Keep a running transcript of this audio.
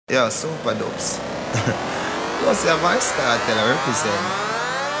Yeah, super dopes. Plus your voice cartel represent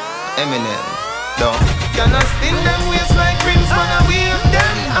Eminem. Don't. Can I spin them waist like rims when I wave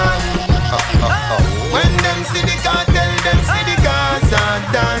them on? When them see the cartel, them see the cars are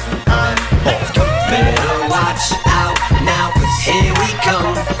done. Better watch out now, 'cause here we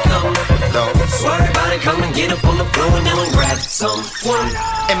come. So everybody come and get up on the floor and now grab someone.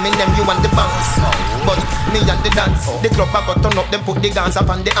 Eminem, you want the bounce, but me and the dance. The club I got turn up, them put the guns up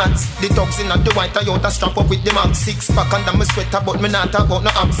on the hands. The thugs in the white Toyota strap up with the mag. 6-pack under my sweater, but me not talk about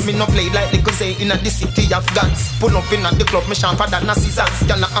no abs. Me no play like they could say in the city of guns. Pull up in at the club, me sharper than a scissors.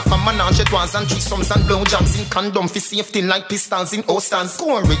 Y'all half a menage at once and threesomes and blowjobs in condom for safety like pistols in Ostans.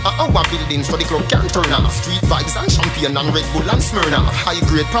 Corey our building so the club can turn off. Street vibes and champagne and Red Bull and Smyrna. High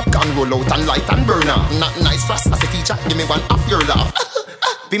grade popcorn roll out and light and burner. Not nice frost as a teacher, give me one off your laugh.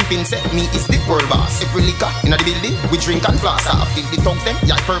 Pimpin' said me is the world boss. Every liquor in the building, we drink and floss off. Till the tongues them,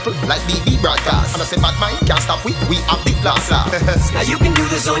 yeah purple like BB broadcast. And I say bad mind, can't stop we have the blast laugh. Now you can do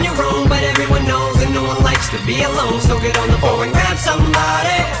this on your own, but everyone knows that no one likes to be alone. So get on the floor and grab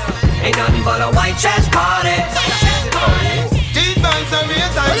somebody. Ain't nothing but a white trash party. These bands are real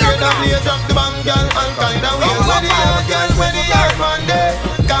time, you're the blaze of the bang girl. And kind of weird when the young girl, when the young man there.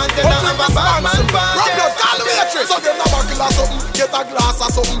 Can't tell them have a bad man party. So get a buckle or something, get a glass or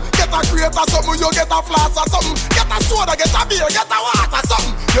something, get a crate or something, you get a flask or something, get a soda, get a beer, get a water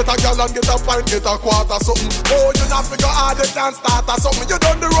something, get a gal and get a pint, get a quarter something. Oh, you not figure hard, you can't start or something. You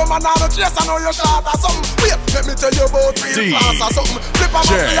done the rum and all the chase, I know you shot or something. Wait, let me tell you about real flask or something. Flip a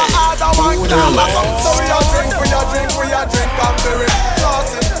for your harder one glass or something. So we a drink and berry.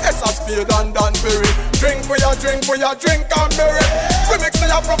 Classy, it's a spade and Danbury. Drink for your drink and berry. We mix the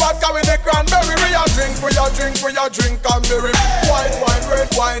apple vodka with the cranberry. We a drink and berry. White wine, red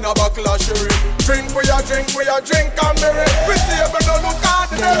wine, a buckle of sherry. Drink and berry. We table no look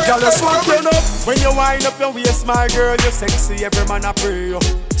ordinary. Girl, you swag turn up when you wind up your waist, my girl. You sexy, every man a pray you.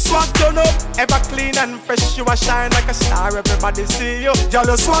 Swag turn up, ever clean and fresh. You a shine like a star, everybody see you. Girl,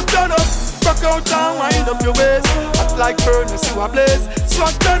 you swag turn up, rock out and wind up your waist. Hot like furnace, you a blaze.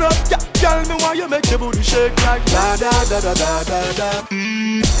 Swag turn up, girl, me why you make your booty shake like da da da da da da da.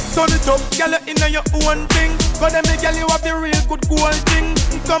 Turn it up, girl, you inna your own thing. But then me girl, you have the real good cool thing.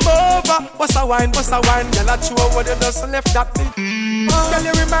 Come over, what's a wine, girl, I chew what you just left that thing. Girl,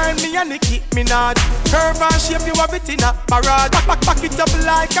 you remind me of Nicki Minaj. Curve and shape, you have it in a parade. Pack it up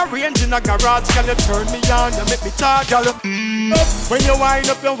like a range in a garage. Girl, you turn me on, you make me charge. Girl, when you wind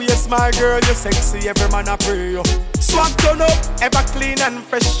up your waist, my girl, you sexy, every man a pray you. Swag turn up, ever clean and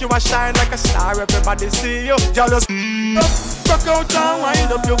fresh. You a shine like a star, everybody see you. Girl, you rock out and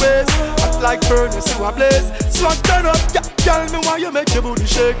wind up your waist. Hot like furnace, you a blaze. Swag turn up, girl, me why you make your booty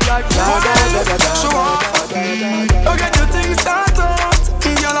shake like that. Show off, you get your things start out.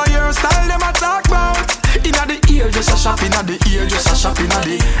 Girl, on your style, them a talk about. Inna the ear, just a shop. Inna the ear, just a shop. Inna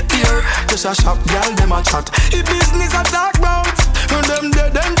the ear, just a shop. Girl, them a chat. If business a talk about. When them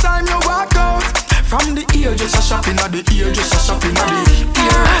dead, them time you walk out. From the ear, just a shop. Inna the ear, just a shop. Inna the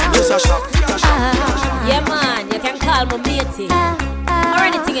ear, just a shop. Yeah, man, you can call me matey or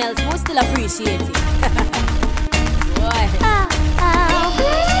anything else. We still appreciate it. Boy,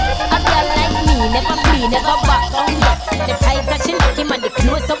 a girl like me never flee, never back down yet. The type that she like him and the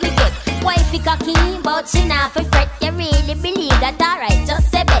clothes that we get. Wifey cocky, but she not for fret. You really believe that? Alright, just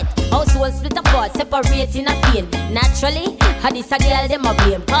say bet. Household split apart, separating a pain. Naturally, this a girl them a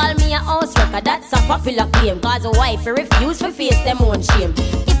blame. Call me a house wrecker, that's a popular claim. Cause a wife refuse to face them own shame.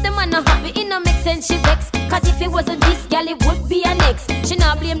 If the man not happy, it no make sense she vex. Cause if it wasn't this girl, it would be an ex. She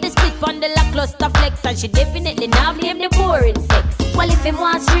not blame the split on the lackluster flex. And she definitely not blame the boring sex. Well, if him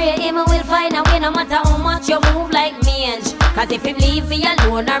want straight, him will find a way. No matter how much you move like mange. Cause if him leave me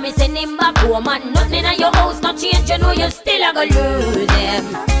alone or me send him back home, and nothing in your house not change, you know you still a go lose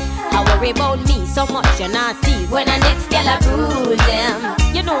them. I worry about me so much you not see when a next girl a bruise them.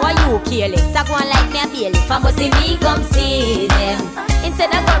 You know why you careless, I go on like me a bailiff. I must see me come see them.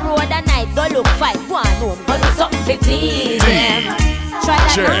 Instead of go road at night, go look fight, go on home, go do something to please them. Try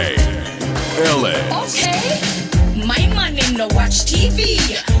that now. Okay. My man him no watch TV.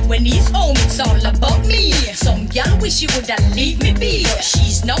 When he's home, it's all about me. Some girl wish she woulda leave me be.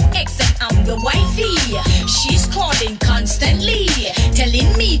 She's no ex and I'm the wifey. She's calling constantly,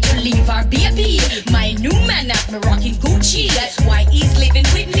 telling me to leave our baby. My new man at me rocking Gucci. That's why he's living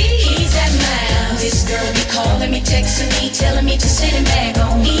with me. He's at my house. This girl be calling me, texting me, telling me to send him back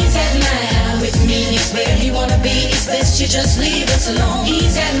home. He's at my house. With me, it's where he wanna be. It's best you just leave us alone.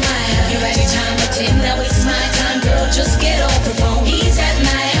 He's at my house. You had your time with him, now it's my time, girl. Just get off the phone. He's at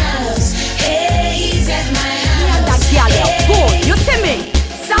my house. Hey, he's at my house. That girl, you see me?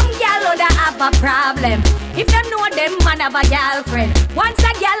 Some have a problem. If them know them man have a girlfriend. Once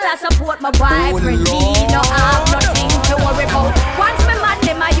a girl I support my boyfriend. Me no have nothing to worry about. Once me mad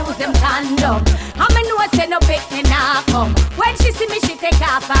them I use them condom. And me know say no pick me nah come. When she see me she take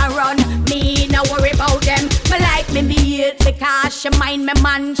off and run. Me no worry about them. Me like me beat because she mind me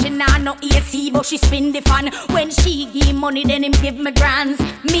man. She nah no AC but she spin the fan. When she give money then him give me grands.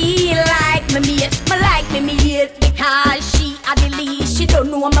 Me like me mate. Me like me mate because she a the lead. She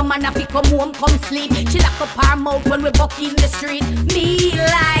don't know my man if he come home come sleep. She lock up her mouth when we walk in the street. Me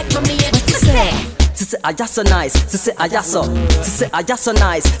like me mate. What you say? Sissy, I just so nice. Sissy, I just so. Sissy, I just so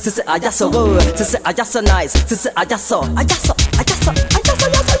nice. Sissy, I just so good. Sissy, I just so nice. Sissy, I just so. I just so. I just so. I just so.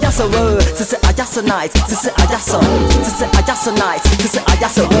 I just so good. Sissy, I just so nice. Sissy, I just so. Sissy, I just so nice. Sissy, I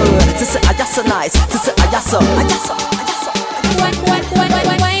just so good. Sissy, I just so nice. Sissy, I just so. I just so. I just so.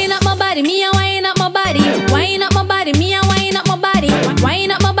 Wind up my body, me a wind up my body. Wind up my body, me a wind up my body.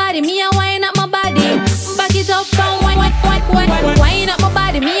 Wind up my body, me a wind up my body. Back it up and wind up my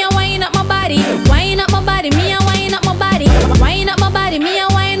body, me a wind up my body. Wind up my body, me a wind up my body. Wind up my body, me a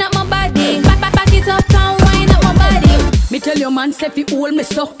wind up my body. Back it up and wind up my body. Me tell your man say fi hold me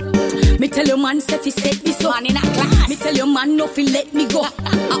so. Me tell your man say fi set me so. Man in a class. Me tell your man no fi let me go.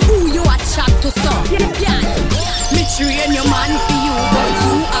 Who you a chat to so? Yeah. Me train your man for you, but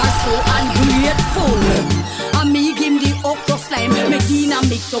you are so ungrateful. And me give him the okra slime, Medina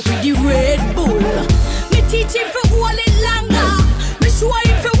mix up with the Red Bull. Me teach him for hold it longer. Me show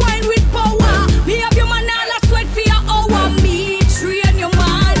him for wine with power. Me have your man all a sweat for your hour. Me train your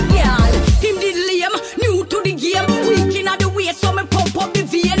man, girl. Him did lame, new to the game. Weak in the way, so me pump up the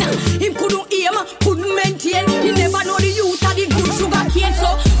vein. Him couldn't aim, couldn't maintain. He never know the use of the good sugar cane.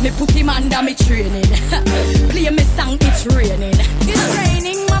 So me put him under me training. Play me song, it's raining. It's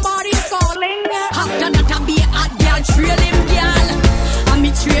raining, my body's calling. After that I be a hot girl, trail him, girl. And me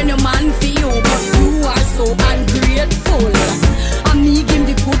train a man for you, but you are so ungrateful. And me give him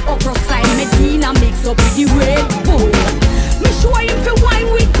the good okra slime, Medina mix up with the Red Bull. Me show him for wine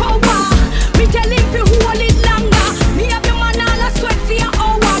with power. Me tell him for hold it longer. Me have your man all a sweat for your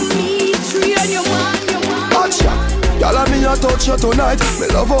hour. Me train your man, your man. Gotcha. Girl, I me a touch you tonight. Me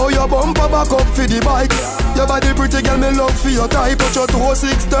love how your bumper back up for the bike. Your body pretty, girl, me love for your type. Touch your toe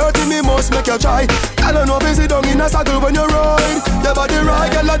 6:30, me must make you try. I don't know if you sit down in a saddle when you ride. Your body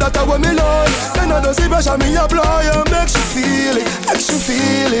right, girl, that's what me like. Then I don't see pressure, me apply and make you feel it, make you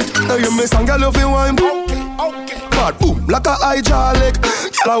feel it. Now you miss and girl, love you wine. Okay. Bad boom, like a hydraulic.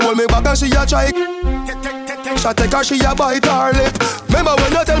 Girl, I hold me back and she a try. She take her, she a bite her lip. Remember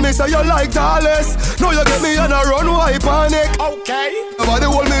when you tell me say you like tallest. Now you get me on a run, why panic? Okay. Nobody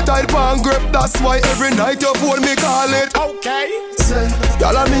hold me tight, pan grip. That's why every night you hold me call it. Okay. Say,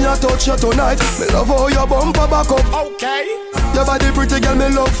 girl, I me a touch you tonight. Me love how your bumper back up. Okay. Your body pretty, girl, me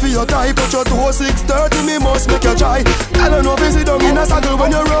love for your type. Touch your toe 6:30, me must make you try. I don't know if you sit down in a saddle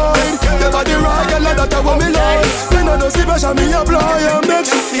when you ride. Your body right, girl, that's what me like. Then I don't see pressure, me apply and make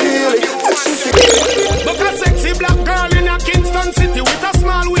you feel it, make you feel it. Look a sexy black girl in a Kingston city with a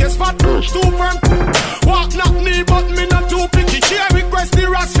small waist, fat, too firm. Walk not me, but me not too picky. She request the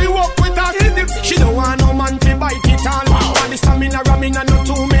rest, we walk with her. She don't want no man to bite it all. And the stamina ramming and no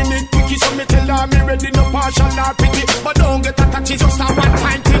 2 minute quickie. So me tell her me ready, no partial or pity. But don't get attached, just a one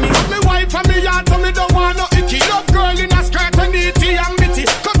time thing. Me wife and me yard, so me don't want no icky. Love girl in a skirt and itty and bitty.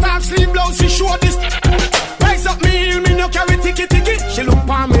 Cut off sleeve blouse, she show this. Rise up me heel, me no carry ticky. She look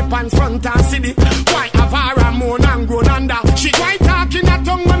on me pants front and city. White have her and moan and grown under. She white talking a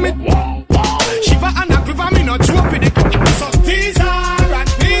tongue when me shiver and a quiver, me no joke with it. So tease her and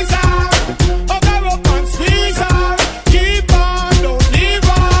please her. Hug her up and squeeze her. Keep her, don't leave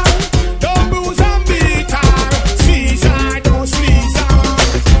her. Don't bruise and beat her. Squeeze her, don't squeeze her.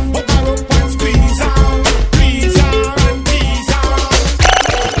 Hug her up and squeeze her. Please her and tease her.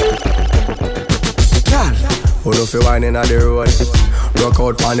 Girl, who don't feel whining on the road? Rock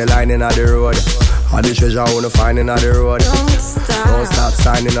out on the line in the road. All the treasure I wanna find in the road. Don't stop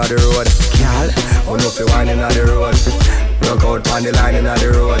signing on the road. Girl, who don't feel whining on the road? Rock out on the line in the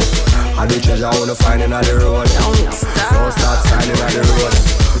road. All the treasure I wanna find in the road. Don't stop signing on the road.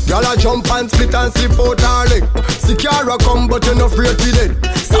 Girl, I jump and split and slip out her leg. Secure come, but you're not afraid for dead.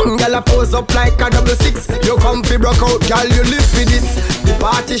 Some girl a pose up like a 6. You come fi broke out, girl, you live for this. The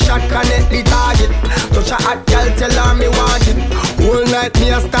party shot connect the target. Touch a hot girl, tell her me want it. Whole night me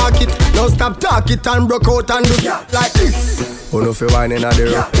a stalk it. Now stop talk it and broke out and do like this. Who know fi wine in the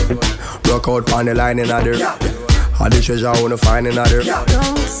road? Broke out on the line in the road. All the treasure I wanna find in the road.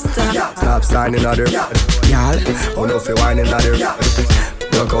 Stop signing in the road. Girl, who know fi wine in the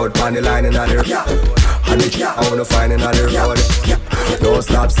road? Broke out on the line in the road. And the I wanna find another road. Don't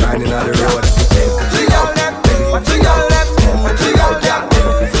stop signing on the road. Bring out them, what you got left? What you got left?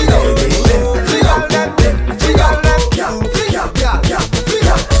 Bring out them, bring out them, bring out them, bring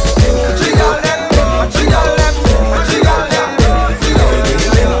out them, bring out them, bring out them, what you got left? What you got left? Bring out them, bring out them, bring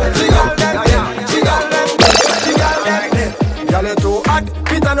out them, bring out them. Y'all are too hot,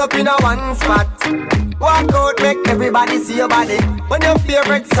 fit on up in a one spot. Walk out, make everybody see your body. When your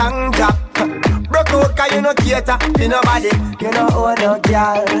favorite song drop, broke out 'cause you no cater to nobody. You no own no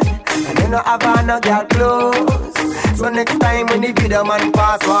girl, and you no have on no girl clothes. So next time when the video man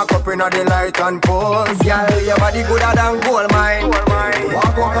pass, walk up in the light and pose. Girl, your body gooder than gold mine.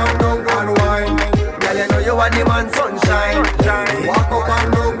 Walk up and down and wine. Girl, you know you are the man sunshine. Walk up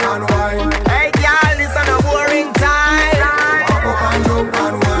and down and wine. Hey girl, this is a boring time. Walk up and down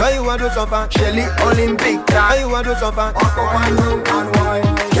and wine. Why you want to suffer? Shelly Olympic time. Why you want to suffer? Walk up and down and wine.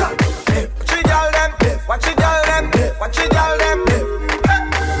 What you got them? What you got them? What you got them?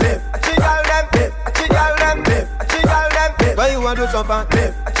 What you got them? What you got them? What you got them? Why you want to suffer?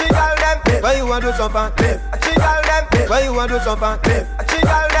 What you got them? Why you want to suffer? What you got them? Why you want to suffer? What you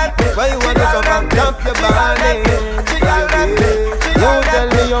got them? Why you want to suffer? Dump your body. You tell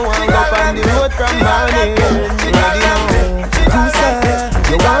me you want to go on the road from morning. Ready now? You say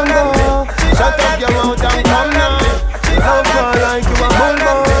you want to go. Shut up your mouth and come now. Love her like you a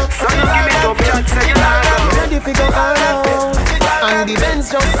bumbo. So you give me tough chat, say you not go. Ready fi go all out. And the Benz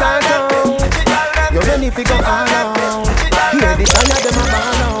just start out. You ready fi go all out. Hear the fire dem a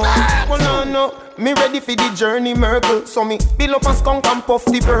ball out. Well no, me ready for the journey Merkel. So me build up a skunk and puff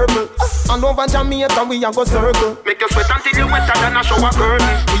the purple. And over Jamaica we a go circle. Make you sweat until you wetter than a shower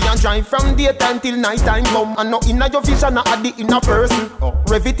curtain. We a drive from daytime till night time come. And no inna your vision a the inner person.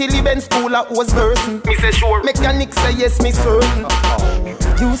 Rev it till event school a was person. Me say sure. Mechanic say yes me certain.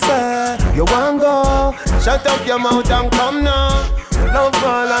 You say you want go. Shut up your mouth and come now. Love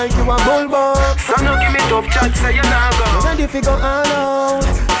her like you a bulldog. So no give me tough chat, say you not go. Ready fi go all out.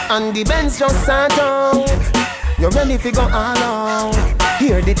 And the Benz just start out. You ready fi go all out.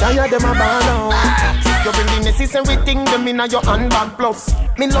 Hear the tire dem a ball out. You bring the necessary thing dem inna your handbag. Plus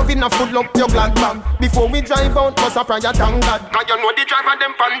me loving a full up your glad bag. Before we drive out must a prayer thank God. Now you know the driver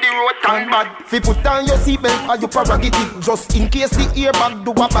dem on the road thank bad. Fi put on your seatbelt or your prerogative. Just in case the airbag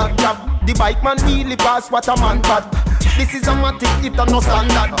do a bad job. The bike man really pass what a man bad. This is a matic, it a no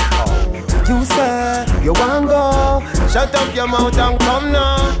standard. You say you want go. Shut up your mouth and come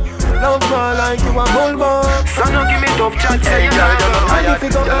now. Love her like you a bulldog. So no give me tough chat, say you not go. Ready fi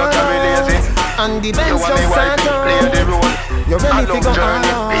go all out. And the Benz just start out. You ready fi go all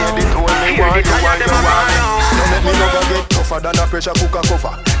out. Hear the tire dem a ball out. Don't let me never get tougher than a pressure cooker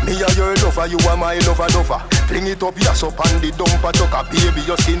cover. Me a your lover, you are my lover lover. Fling it up, yes up on the dumper chucker. Baby,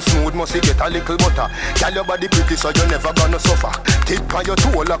 your skin smooth, must get a little butter. Girl, your body pretty, so you never gonna suffer. Tip on your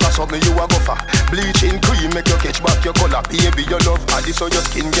toe like a something you a go for. Bleaching cream make you catch back your color. Baby, your love body, so your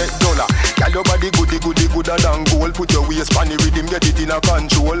skin get duller. Girl, your body goody gooder than gold. Put your waist on the rhythm, get it in a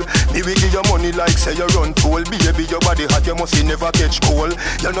control. Me we give you money like say you run toll. Baby, your body hot, you must never catch cold.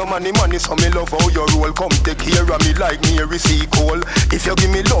 You know money, so me love how you roll. Come take care of me like me receive call. If you give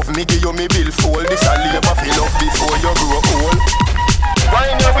me love, me give you me bill fold. This a labor feel up before you grow old.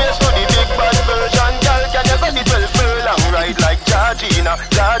 Wine your waist to the big bad version, girl. Can you get it 12 furlong ride like Georgina?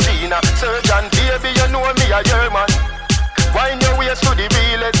 Surgeon, baby, you know me a your man. Wine your waist to the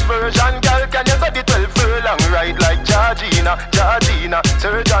realest version, girl. Can you get it 12 furlong ride like Georgina?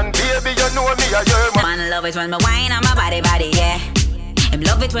 Surgeon, baby, you know me a your man. Man love it when me wine on my body, yeah. Him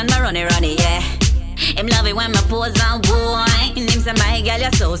love it when me run it, yeah. Him love it when me pose and wine. Him say my girl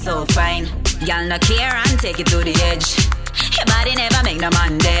you're so fine. Y'all no care and take it to the edge. Your body never make no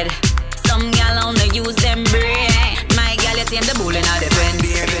man dead. Some y'all only use them brain. My girl you tame the bull in the pen.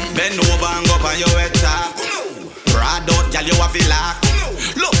 Bend over and go on your head top. Ride out, girl you a feel like.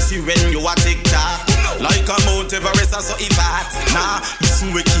 Love see when you a TikTok. Like a Mount Everest or so if hot. Nah,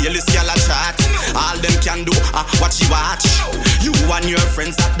 listen we kill this girl a chat. All them can do, watch you watch. You and your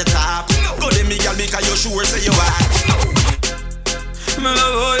friends at the top. Go to me girl because you sure say you hot. Me love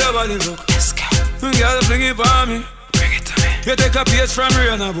how your body look. Girl bring it for me. Bring it to me. You take a page from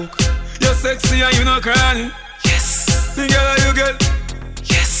Rihanna book. You're sexy and you not crying. Yes. Girl you get.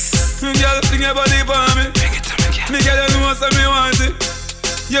 Yes. Girl bring your body for me. Bring it to me, girl. Me girl you know what me want it.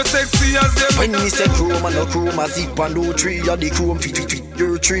 You're sexy as them. When me say chrome and no chroma zip and do tree, you're the chrome fit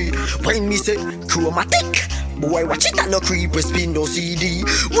your tree. When me say chromatic, Boy, watch it and no creep with spin no CD.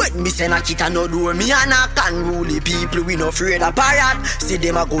 When me send a kid and no door, me and I can rule the people. We no afraid of parrot. See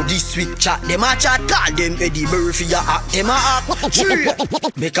them a go this week chat, them a chat. Call them Eddie Murphy, a act, them a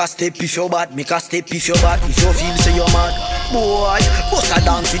act. Make a step if you're bad, make a step if you're bad. If you feel say you're mad, boy, bust a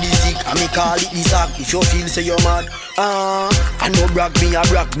dance with the sick, and me call it the sack. If you feel say you're mad, I no brag, me a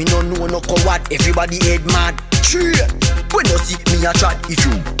brag, me no know no coward. Everybody head mad. When you see me a chat, if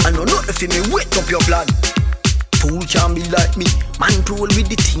you and no nothing for me, wake up your blood. Fool can't be like me. Man roll with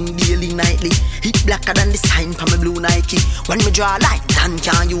the thing daily, nightly. Hit blacker than the sign for my blue Nike. When me draw light, then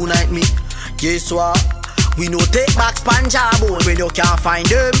can't unite me. Guess what? We no take back Spanja bone. When you can't find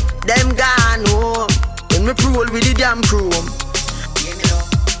them gone home. When me roll with the damn chrome.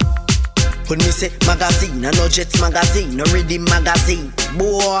 When me say magazine, I no Jets magazine, no Reading magazine.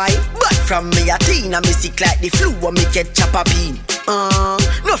 Boy, but from me a teen, I me sick like the flu when me get chopper peen. No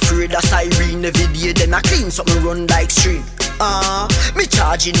afraid of siren every day, then I clean something run like stream. Me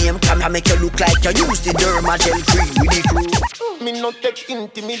charging name camera make you look like you use the derma gel cream with the crew. Me no take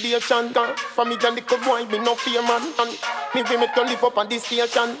intimidation, for me and little boy, me no fear man. And me we make you live up on this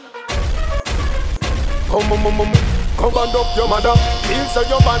station. Come and up your mother. Feel so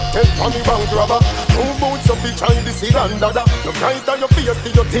your bad take for me bank robber. No boots up the Chinese and dada. No bright on your face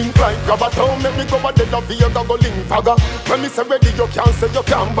till you think like grabber. Don't make me go a dead of you go link fagger. When me say ready you can't say you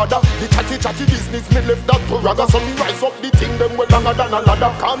can't bother. The chatty business me left that to ragga. So me rise up the thing them well longer than a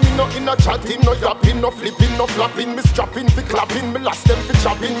ladder. Call me no in a chatting, no yapping, no flipping, no flapping. Me strapping, fi clapping, me last them fi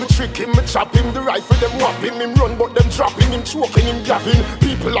chopping. Me tricking, me chopping. The rifle them whopping. Him run but them dropping. Him choking, him yapping.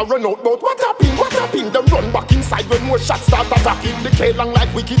 People are run out but what happened? What happened? Them run back inside when more shots start attacking. The K long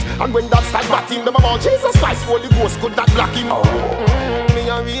like wicked. And when that start batting, them about Jesus Christ, Holy Ghost could not block him. Me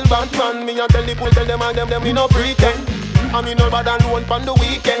a real bad man. Me a tell the people, tell them and them me no pretend. And me no bad and one on the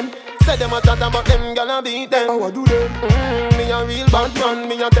weekend. Say them a chat about them, gonna beat them. How I do them? Me a real bad man.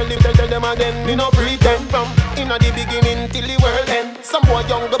 Me a tell them again, me no pretend. From inna the beginning till the world end. Some boy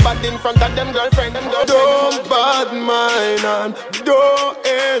young go bad in front of them girlfriend. Don't bad mind and don't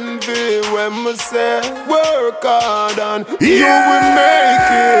envy when me say work hard and you will make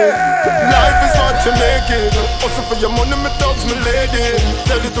it. Life is hard to make it. Also for your money, me thugs, me lady.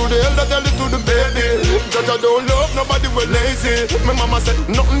 Tell it to the elder, tell it to the baby. Judge I don't love nobody, we lazy. My mama said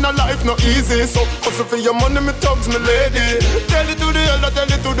nothing in life no easy. So also for your money, me thugs, me lady. Tell it to the elder, tell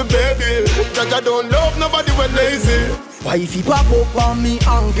it to the baby. Judge I don't love nobody, we lazy. Wifey pop up on me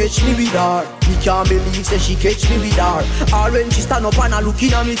and catch me with her. Me can't believe say she catch me with her. Or when she stand up and a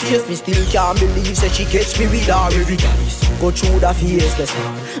looking at me face, me still can't believe say she catch me with her. Every guys go through the face the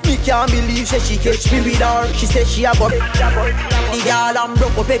star. Me can't believe say she catch me with her. She said she a got the girl and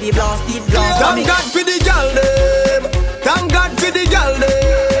broke up every blast. Thank God for the girl them. Thank God for the girl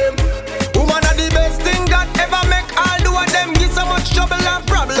them. Woman are the best thing God ever make. All do of them get so much trouble and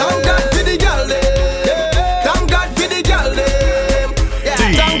problem. Thank God for the girl them.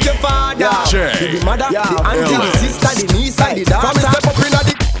 Thank your father, the mother, the auntie, the sister, the niece, and the daughter. From step up in the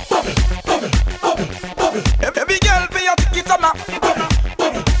every girl for your ticket on her.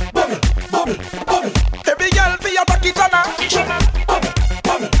 Every girl for your ticket on her.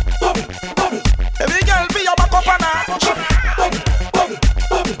 Every girl for your back up on her.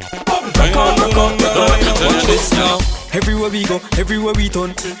 Watch this now. Everywhere we go, everywhere we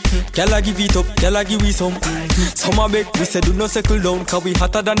turn. Girl I give it up, girl I give we some. Some a beg, we say do not settle down. Cause we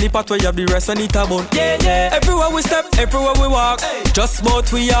hotter than the pot where you have the rest and it a bun. Yeah, yeah. Everywhere we step, everywhere we walk. Just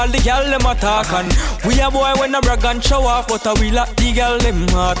bout we all the girl them attack. And we a boy when a brag and show off. But we like the girl them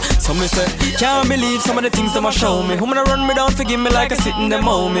heart. So me say, can't believe some of the things them a show me. Who wanna run me down to give me like a sitting them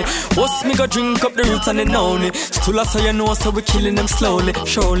on me. What's me go drink up the roots and they know me. Still I say you know so we killing them slowly,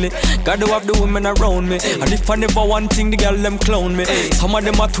 surely. Gotta have the women around me. And if I never want the girl them clown me. Some of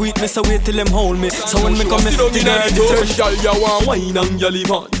them a tweet me so wait till them hold me. So when me come me sit there the girl you want wine and girl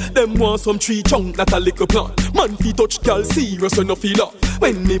live on. Them want some tree chunk not a little plant. Man fi touch girl serious and no feel off.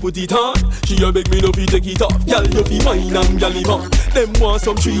 When me put it on, she a beg me no fi take it off. Girl you fi wine and girl live on. Them want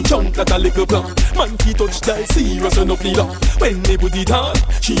some tree chunk not a little plant. Man fi touch girl serious and no feel off. When me put it on,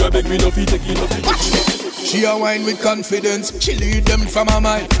 she a beg me no fi take it off. She a wine with confidence. She lead them from her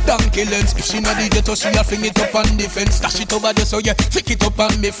mind. Donkey lens. If she not the ghetto, she a fling it up on the fence. Stash it over there so yeah, flick it up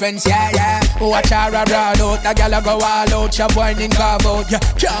on me friends. Yeah, yeah. Watch her a ride out. The girl a go all out. She whining carve out. Yeah,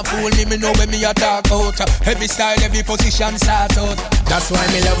 can't fool me know when me a talk out. Every style, every position start out. That's why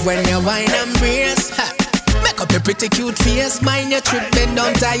me love when you wine and brace. Make up your pretty cute face. Mind your trip, then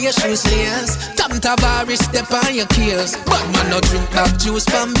don't tie your shoes lace. Tom Tavares, step on your keels. But man, no drink back juice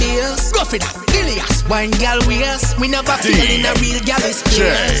from beers. Go for that, Ilias, wine gal waist. We never feel in a real gal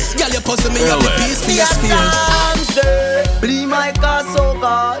space. Gal, you puzzle me on the piece for your spears. Bleed my cause, so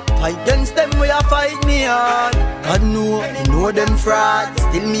God. Fight against them, we a fight me hard. God know them fraud.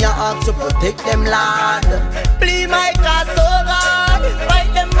 Still me a ask to protect them, lad. Bleed my cause, so God. Fight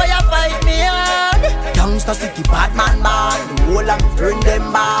them, we a fight me hard. Gangsta city, bad man bad. The whole of me friend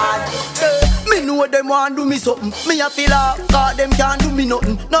them bad. Me know them want do me something. Me a feel like God them can't do me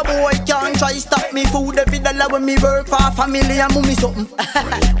nothing. No boy can't try stop me food every dollar when me work for family and mummy something.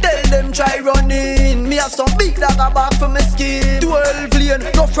 Tell them try running. Me have some big dagger back for my skin. 12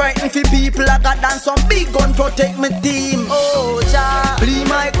 lane, no frighten for people. I got done some big gun protect my team. Oh Jah, bleed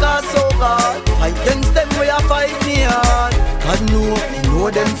my cause, so God. Fight against them we a fight me hard. God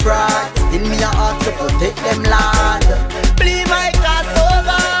know them fraud. Still me a ask to protect them lad. Bleed my cause, so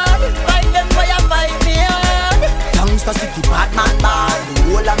God. Fight them we a fight me hard. Gangsta city bad man bad. The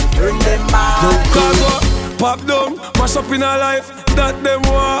whole of me turn them bad. Cause what? Pop down, mash up in our life. That them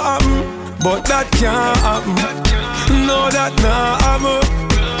want happen, but that can't happen. No, that not happen.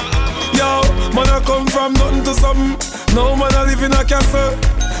 Yo, man I come from nothing to something. No man I live in a castle.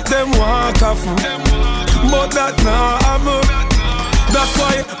 Them walk off, but that not happen. That's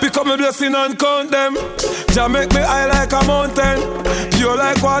why pick up my blessing and count them. Jah make me high like a mountain, pure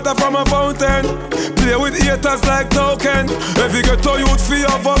like water from a fountain. Play with haters like token. If you get a youth fee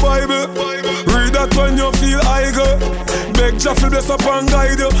of a Bible, read that when you feel high go. Beg Jah fi bless up and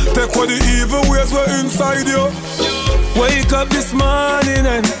guide you. Take away the evil ways were inside you. Wake up this morning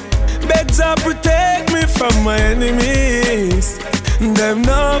and beg Jah protect me from my enemies. Them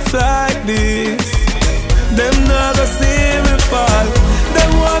not like this. Them not gonna see me fall.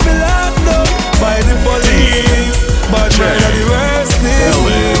 Them want me locked up by the police. But right at the worst is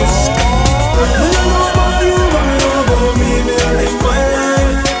this. Me don't know about you, but me know about me. Me I live my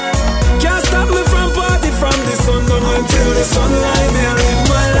life. Can't stop me from party from the sun down until the sunlight. Me I live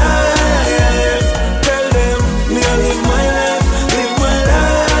my life. Tell them me I live my life. Live my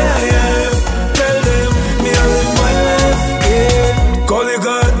life. Tell them me I live my life. Yeah. Call it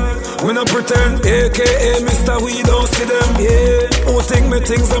God. We not pretend, AKA Mr. We don't see them, yeah. Who think me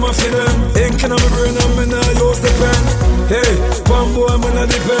things I'm a feel them. Ink in my brain and me not use the pen. Hey, one boy me not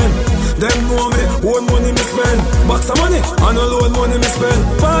depend. Them know me, own money me spend. Box of money, and a loan money me spend.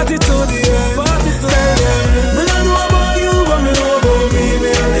 Party to the end, party to the end. Me not know about you, but me know about me. Me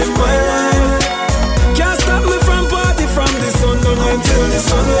I live my life. Can't stop me from party from the sun down until the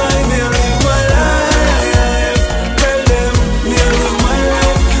sunlight. Me I live my life. Tell them, me I live my life.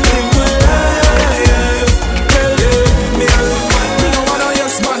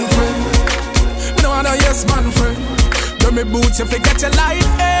 Me boots if you get your life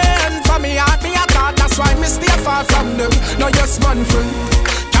in. For me heart, me a thought. That's why me stay far from them. No yes man friend.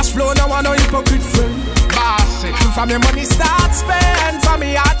 Cash flow, no one no hypocrite friend. Bossy. For me money start spend. For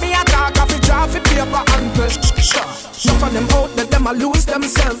me heart, me a talk. If you draw for paper and pen. Enough of them out that them a lose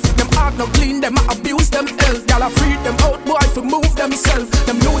themselves. Them heart no clean, them a abuse them health. Y'all a free them out, boy, for move themselves.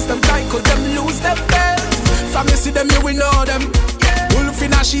 Them lose them cycle, them lose them health. From you see them, you will know them. Wolf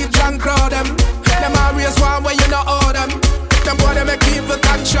in a sheep, and crowd them. Them always one way you know all them. Them boy they make people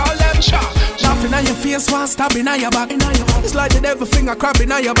control them. Laughing at your face, one stabbing at your back. It's like the devil finger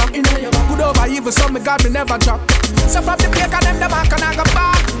crabbing at your back. Good over evil, so me God me never drop. So from the peak of them back and I go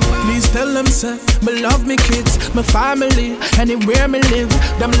back. Please tell them say, me love me kids, my family, anywhere me live.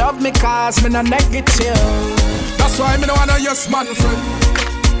 Them love me cause me not negative. That's why me no want no yes man friend.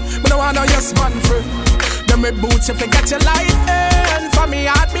 Me no want no yes man friend. Them with boots if you get your life in. For me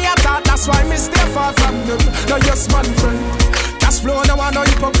heart me a thought. That's why me stay far from them. No yes man friend. Cash flow no one no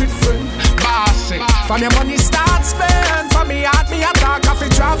hypocrite friend. Bossy. For me money start spend. For me heart me a talk. If you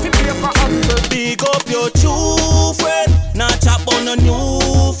drop it pay for under. Big up your true friend. Not chop on a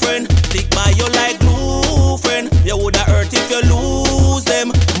new friend. Stick by you like glue friend. You woulda hurt if you lose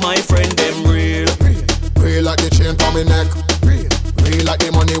them. My friend them real. Real like the chain for me neck. Real like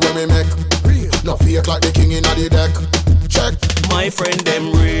the money when me make. No fake like the king in the deck. Check. My friend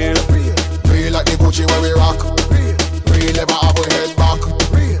them real. Real like the Gucci where we rock. Real never have a head back.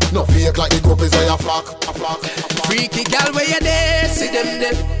 No fake like the groupies where you flock. Freaky gal where you there, see them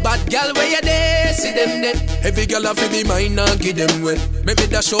there. Bad gal where you there, see them there. Every gal a fi be mine and give them way. Maybe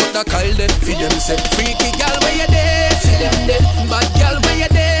dash out the call them, fi them say. Freaky gal where you there, see them there. Bad gal where you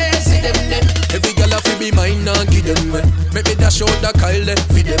there, see them there. Every gal a fi be mine and give them way. Maybe dash out the call them,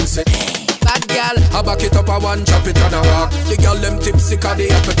 fi them say. Bad gal, I back it up a one, chop it and a walk. The girl them tipsy, cause they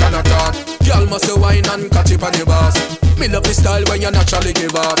have it and a talk. Girl must a wine and catch it on the boss. Me love the style when you naturally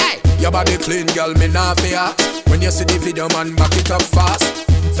give up. Hey. Your body clean, girl, me not fear. When you see the video, man, back it up fast.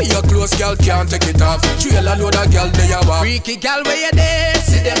 For your clothes, girl, can't take it off. Trail a load of girl, they a walk. Freaky girl, where you there?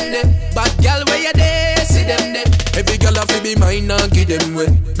 See them there. Bad girl, where you there? See them there. Every girl have to be mine and give them way.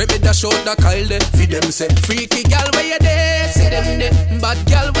 Maybe dash out the Kyle there. Feed them say. Freaky girl, where you there? See them there. Bad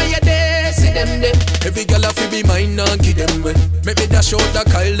girl, where you there? See them there. Every girl have to be mine and give them way. Maybe dash out the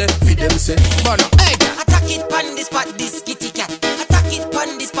Kyle there. Feed them say. But no, hey, attack it pon this spot, this kitty cat. Attack it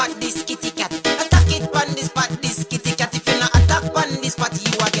pon this spot, this kitty cat. Attack it pon this spot, this kitty cat. If you not attack pon this spot,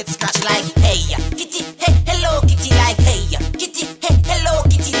 you will get scratched like hey, kitty, hey, hello, kitty, like hey, kitty, hey, hello,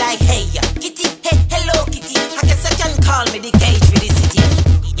 kitty, like hey, kitty, hey, hello, kitty. I guess I can call me the cage for the city.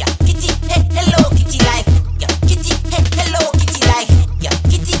 Yeah, kitty, hey, hello, kitty, like kitty, hey, hello, kitty, like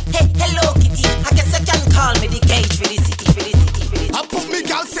kitty, hey, hello, kitty. I guess I can call me the cage for the city, for the city, for the city. I put me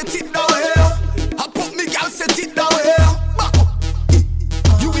girl set it down here. I put me girl set it down here. Back up.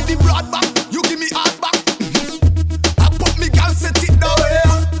 You with the broad back, you give me hard back. I put me girl set it down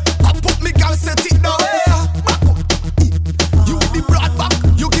here. I put me girl set it down here. Back up. You with the broad back,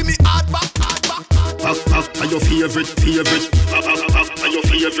 you give me hard back, hard back. Are your favorite? Are your favorite? Are your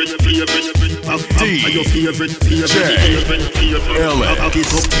favorite? Up it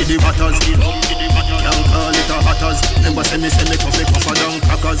up to the batters. Can't call it a hatters. Remember say me tougher than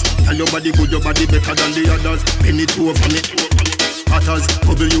crackers. Tell your body good, your body better than the others. Penny two over me. Patters,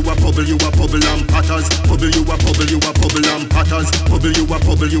 bubble you a bubble and patters. Bubble you a bubble and patters. Bubble you a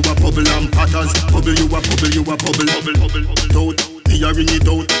bubble and patters. Bubble you a bubble. Doubt, me a ring it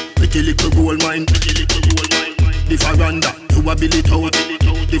out. Pretty little gold mine. The veranda, you a bill it out.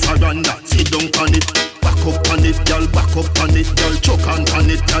 The veranda, sit down on it. Back up on it, girl, back up on it, girl. Choke on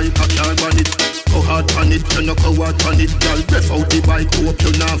it, girl, cock your on it. Go hard on it, you no go hard on it, girl. Breath out the bike, hope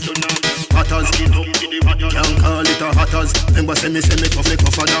you nav. Hatters, can't call it a hatters. Remember say me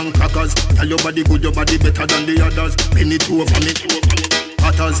tougher than crackers. Tell your body good, your body better than the others. Penny two over me.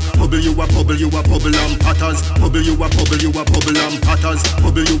 Patters, bubble you a bubble and patters. Bubble you a bubble and patters.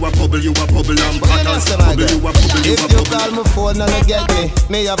 Bubble you a bubble and patters. Bubble you a bubble. If you call my phone and you get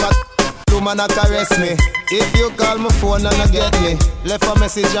me have a woman a caress me. If you call my phone and you get me, left a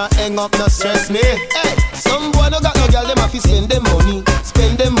message and hang up, no stress me. Hey, some boy no got no girl, them have to spend them money.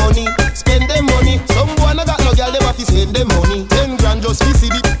 Spend them money. Some boy no got no girl, them have to spend them money. 10 grand just to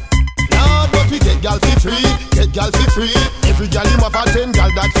see it. Nah, but we get gal for free. Every gal him have a 10 gal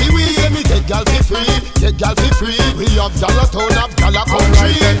that fi we. Say me get gal for free. We have dollar town, have dollar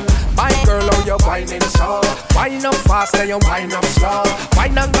country. My girl, how you whining so? Wine up fast, then you wine up slow.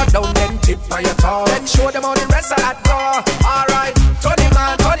 Wine and go down, then tip on your toe. Then show them how the rest of that go. Alright, Tony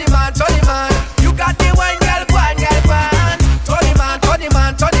man. You got the wine, girl, wine. Tony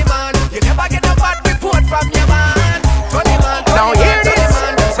man. You never get a bad report from your man. Tony man. Now hear this.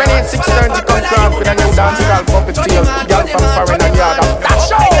 Renee 630 come craft with a new dance called Puppet Tail. Girl from foreign and yard of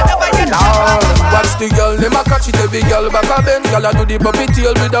dash out. Watch the girl, them a catch it, every girl back a bend. Girl a do the puppy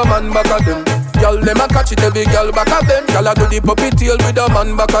tail with a man back of them. Girl, them a catch it, every girl back a bend. Girl a do the puppy tail with a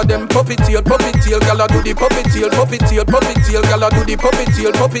man back of them. Puppy tail. Girl a do the puppy tail. Girl a do the puppy tail. Girl a do the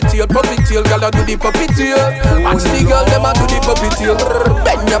puppy tail. Watch the girl, them a do the puppy tail.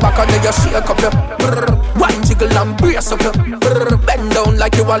 Bend your back and then you shake up your. Wine jiggle and brace up your. Bend down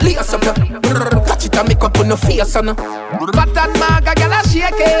like you a lace up your. Catch it and make up on your face on. Fat and maga, girl a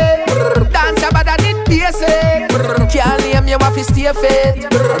shake it. Dance about that it basic. Can't name you have to stay fit.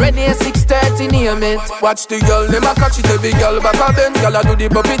 Renee 630 name it. Watch the girl, them a catch it, every girl back a bend. Girl a do the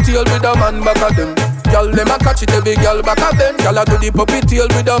puppy tail with a man back of them. Girl, them a catch it, every girl back a bend. Girl a do the puppy tail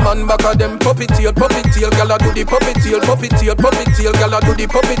with a man back of them. Puppy tail. Girl a do the puppy tail. Girl a do the puppy tail. Girl a do the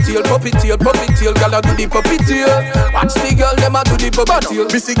puppy tail. Watch the girl, them a do the puppy tail.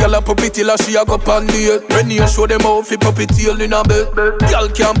 Missy girl a puppy tail, she a go pan the. Renee show them how fi puppy tail in a bed.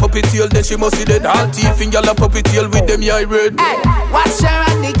 Girl can't puppy tail, then she must see dead. All teeth in girl a puppy tail with them eye red. Hey, watch her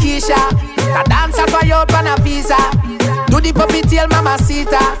and Nikisha. A dancer for you on a visa. Do the puppy tail, mama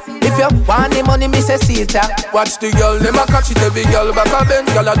Sita. If you want the money, me say Sita. Watch the girl, them a catch it, every girl back a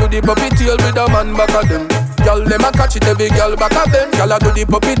bend. Girl a do the puppy tail with a man back of them. Girl, them a catch it, every girl back a bend. Girl a do the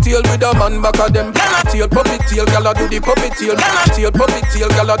puppy tail with a man back of them. Puppy tail, girl a do the puppy tail.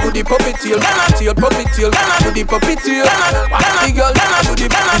 Girl a do the puppy tail. Do the puppy tail. Watch the girl, do the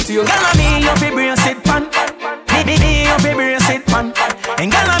puppy tail. Me up your brain sit pan. Me up your brain sit pan.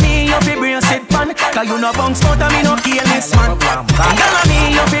 And girl me up your brain sit pan. Cause you no bounce out and me no kill this man. And girl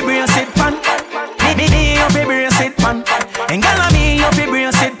me up your brain sit pan. Me up your brain sit pan. And girl me up your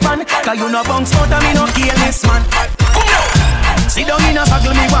brain sit pan. Cause you no bounce out and me no kill this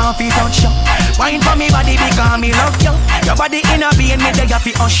Wine for me body because me love you. Your body in a being me there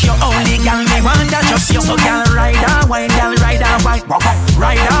fi hush you. Only girl me want that just you. So girl ride and wine, girl ride and wine, walk up.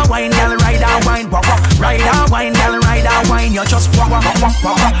 Ride and wine, girl ride and wine, walk up. Ride and wine, girl ride and wine. You just walk up, walk up,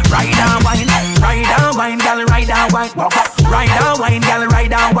 walk up. Ride and wine, girl ride and wine, walk up. Ride and wine, girl ride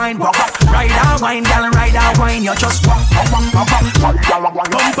and wine, walk up. Ride and wine, girl ride and wine. You just walk up, walk up, walk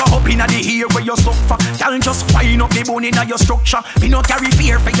up. Bumper up inna the ear where you suffer. Girl just wind up the bone inna your structure. Me no carry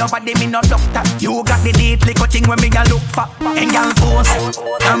fear for your body, me no doctor. You got the date little thing when me a look for. And girl pose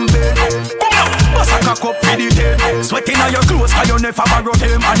and bed. Come on, bust a cock up for the tail. Sweating on your clothes 'cause you never borrow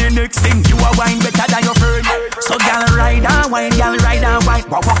them. And the next thing you a wine better than your friend. So girl ride and wine, girl ride and wine,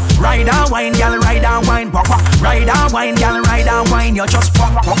 walk walk. Ride and wine, girl ride and wine, walk walk. Ride and wine, girl ride and wine. You just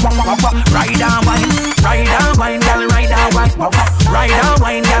walk walk walk walk walk. Ride and wine, girl ride and wine, walk walk. Ride and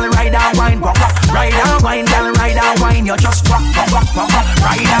wine, girl ride and wine, walk walk. Ride and wine, girl ride and wine. You just walk walk walk walk walk.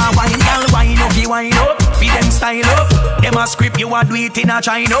 Ride and wine, girl wine up, you wine up. Feed them style up. Them a script you a do it in a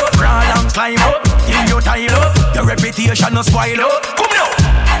China. Crawl and climb up, till you tile up. Your reputation no spoil up. Come now.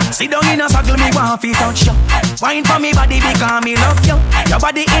 Sit down in a circle, me want fi touch you. Wine for me body because me love you. Your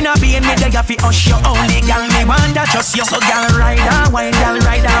body in a being me there fi hush you. Only girl me want that trust you. So girl ride and wine, girl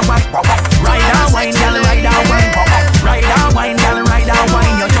ride and wine. Ride and wine, girl ride and wine. Ride and wine, girl ride and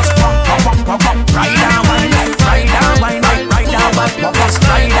wine. You just walk. Ride and wine, ride and wine, ride and wine.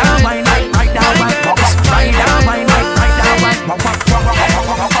 Ride and wine, ride and wine. Ride and wine, ride and wine.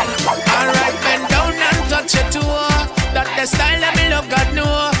 Alright, bend down and touch your toe. That the style that me love, God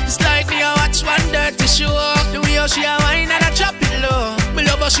know. It's like me a watch one dirty show. The way how she a wine and a drop it low. Me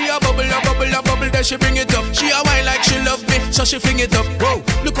love her, she a bubble, then she bring it up. She a wine like she love me, so she fling it up. Whoa,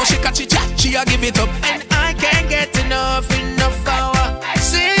 look how she catch it, she a give it up. And I can't get enough hour.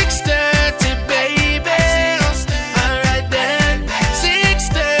 6:30, baby. Alright then,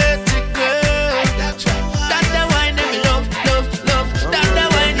 6:30, girl. That the wine that me love. That the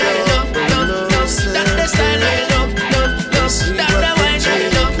wine that me love. That the style that me love. That the wine that me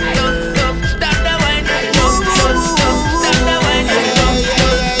love. That the wine that me love. That the wine that me love.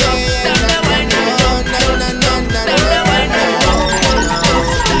 That the wine that me love. That the wine that me love.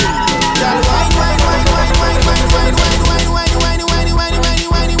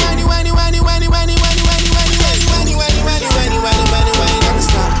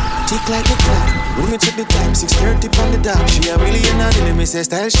 Tick like a clock, women check the time, 6:30 on the dot. She a really an me say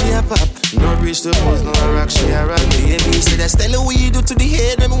style she a pop. No reach the pose, no rock, she a rock. Baby, say that style what you do to the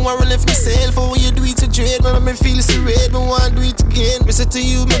head. Make me wanna lift myself, or when you do it to dread. Make me feel so red, me wanna do it again. Me say to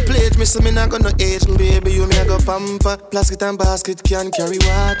you, me pledge, me say me not gonna age. Baby, you me a go pamper. Plastic and basket can carry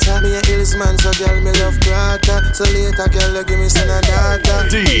water. Me a hills man, so girl me love brata. So later, girl, you give me some data.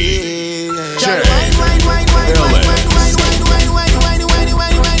 DJ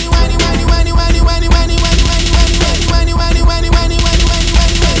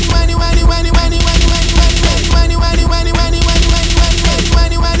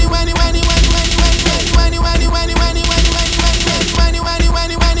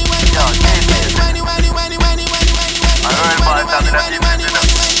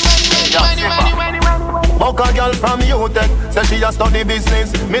Buck a girl from UTech, say she a study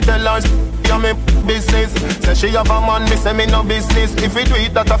business. Me tell her, yeah me business. Say she have a man, me say me no business. If you do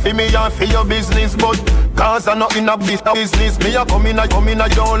it, that a fi me and fi your business. But cause I not in a business. Me a come in a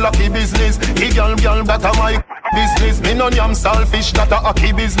your lucky business. The girl that a my business. Me no yam selfish, that a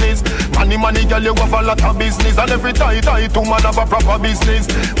hockey business. Money girl you have a lot of business. And every tight two man have a proper business.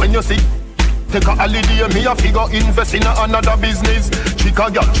 When you see take a holiday, me a figure invest in another business. Chica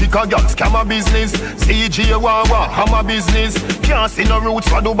gal, scammer business. CG Wawa, hammer business. Can't see no roots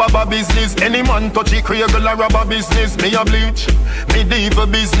for do baba business. Any man touch it, create a rubber business. Me a bleach, me devil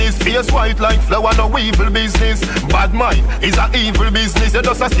business. Face white like flower, no evil business. Bad mind is a evil business. You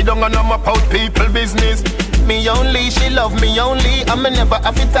just a sit down and a map out people business. Me only, she love me only. I'm never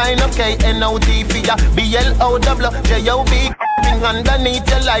have it time, okay. N-O-T for ya, B-L-O-W-J-O-B. Underneath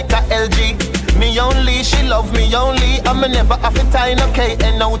you like a LG. Me only, she love me only. I'm never have it time, okay.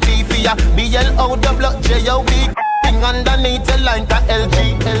 N-O-T for ya, B-L-O-W-J-O-B. Underneath you like a LG.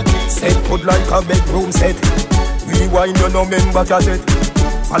 Set put like a bedroom set. Rewind you no member cassette.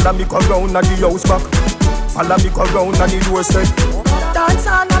 Follow me go round at the house back. Follow me go round at the doorstep. Dance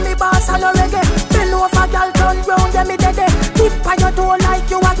on me boss and a reggae. Bend over girl turn round yeah me dead. Tip by your door like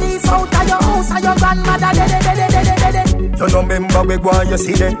you a thief out of your house and your grandmother dead. You no member we go and you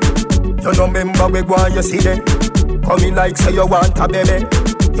see them. You no member we go and you see them. Come in like say you want a baby.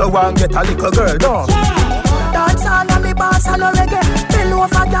 You want get a little girl, no? Dance on me boss and a reggae. Bend Bend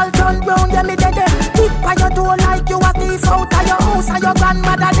over, girl, turn round, yeah, me dead. Kick by your door like you a thief out of your house and your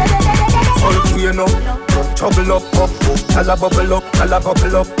grandmother dead. Volcano, trouble up, tell a bubble up,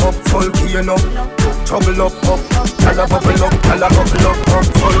 volcano, trouble up, tell a bubble up,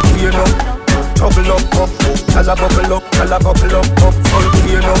 volcano, trouble up, tell a bubble up, volcano,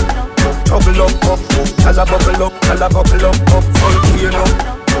 trouble up, tell a bubble up, volcano,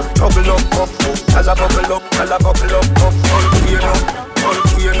 trouble up, tell a bubble up, volcano.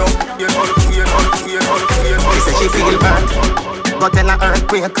 She say she feel bad, go tell her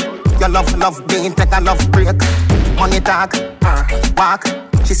earthquake. Your love being take a love break. Money talk, walk.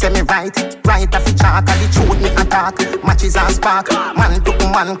 She say me right off the chalk. And the truth me attack. Matches and spark. Man to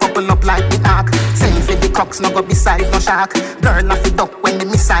man couple up like the ark. Send for the crooks, no go beside no shark. Girl off the duck when the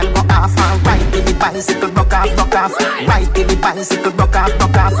missile go off. And ride till the bicycle broke off. Ride till the bicycle broke off.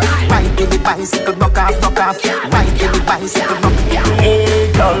 Ride till the bicycle broke off. Ride till the bicycle broke off.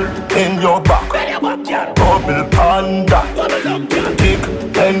 Hey girl, in your back, double panda, dick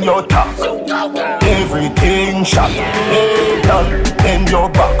in your top, everything shot. Hey girl, in your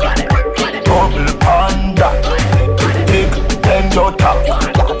back, double panda, dick in your top,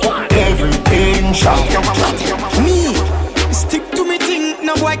 everything shot. Me, stick to me thing,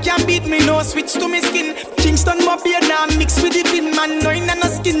 no boy can beat me, no switch to me skin. Kingston Mafia now mix with the fin, man, no in a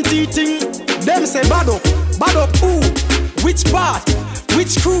skin teething. Them say bad up, who? Which part?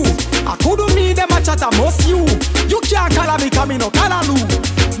 Which crew? I couldn't meet them a chat, I must you. You can't call me, come in, no call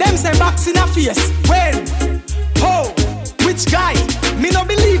them say box in a face. When? How? Which guy? Me no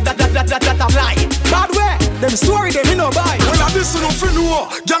believe that a lie. Bad way? Them story they me no buy. Well, this is no fi know.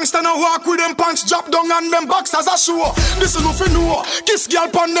 Gangsta no walk with them pants drop down and them boxers a show. This is no fi know. Kiss girl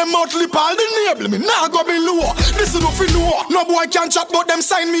pon them mouth lip all the nable me nah go below. This is no fi know. No boy can chat but them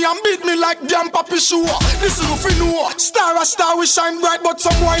sign me and beat me like damn papi show. This is no fi know. Star we shine bright but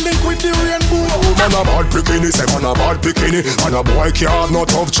some boy link with the rainbow. Man a bad bikini, say man a bad bikini. And a boy can't no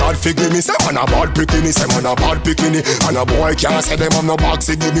tough chat figure me. Say man a bad bikini, say man a bad bikini. And a boy can't say them have no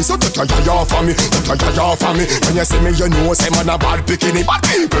boxing give me. So take a yaya for me, When you see me, you know, say man a bad bikini. Bad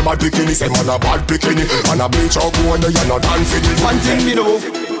people, bad bikini, say man a bad bikini. And a bleach out go and you're not done for it. One thing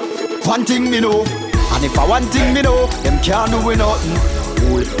me know. And if I one thing me know, them can't do we nothing.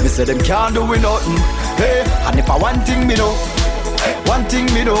 Ooh, me say them can't do we nothing. Hey, and if I one thing me know.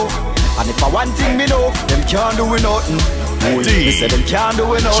 And if I one thing me know, them can't do we nothing. Ooh, me say them can't do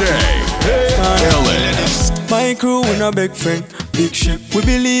we nothing. Hey, my crew we no big friend. Big ship, we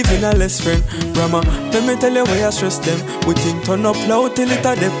believe in a less friend. Rama, let me tell you why I stress them. We think turn up loud till it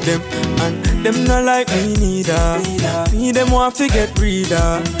a deaf them. And them not like me neither. Me them want to get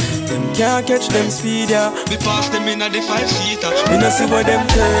breather. Them can't catch them speed, yeah. We pass them in a the 5-seater. We no see what them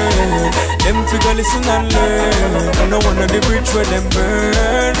turn. Them figure listen and learn. I know one of the bridge where them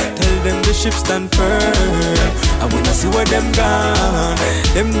burn. Tell them the ship stand firm. And we no see where them gone.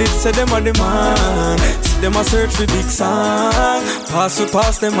 Them did say them are the man. See them a search for big song.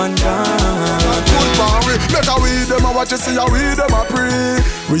 Pass them and gone. Good boy, better we them a watch you see how we them a pray.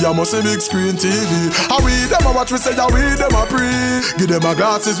 We a must see big screen TV. How we them a watch we say how we them a pray. Give them a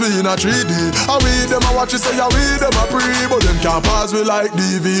glasses we in a 3D. How we them a watch we say how we them a pray. But them can't pass we like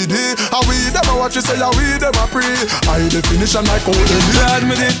DVD. How we them a watch we say how we them a pray. High definition like all them. Lord,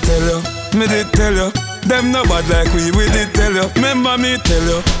 me did tell you. Them no bad like we did tell you. Remember me tell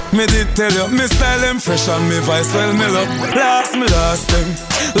you. Me style them fresh and me voice well mellow. Last me lost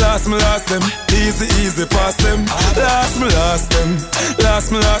them. Easy pass them. Last me lost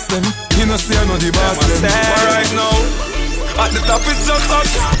them. You know see I know the boss them. Right now, at the top it's just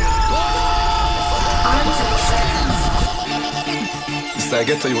us. So I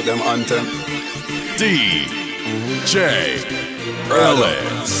get to you with them anthem. DJ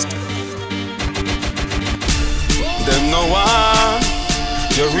Ellis. Them no one,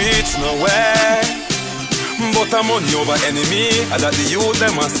 you reach nowhere. But I'm money over enemy, and that the youth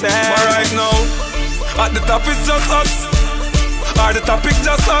them a stand. But right now, at the top it's just us. Or the topic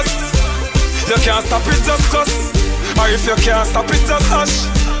just us. You can't stop it just us. Or if you can't stop it just us.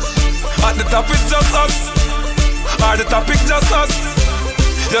 At the top it's just us. Or the topic just us.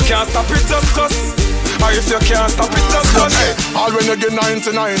 You can't stop it just us. Or if you can't stop it just us. All when you get 99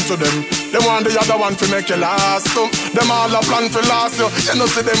 to them, they want the other one to make you last. Them all a plan for last you. You know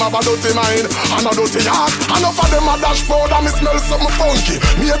see them have a dirty mind and a dirty heart. Enough of them a dashboard and me smell something funky.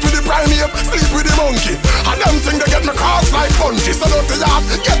 Mate with the primate, sleep with the monkey. And them think they get me cross like punchy. So dirty heart,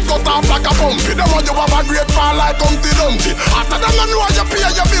 get cut off like a pumpy. Them want you have a great fall like Humpty Dumpty. After them you know you pay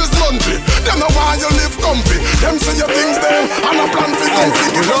your bills monthly. Them no want you live comfy. Them say your things there and a plan for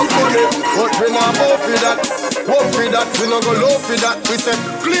style. We love money, but we not bow for that. Work for that, we no go low for that. We say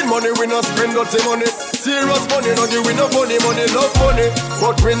clean money, we no spend dirty money. Serious money, no give we no funny money. Love money,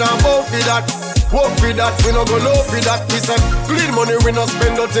 but we not bow for that. Work for that, we no go low for that. We say clean money, we no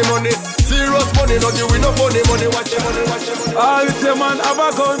spend dirty money. Serious money, no give we no funny money. Watch your money, watch your money. All if your man have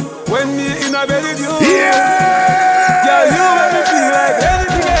a gun when me in a bed with you. Yeah, girl, you make me feel like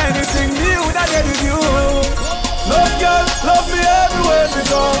anything new that I did with you. Love girl, love me everywhere we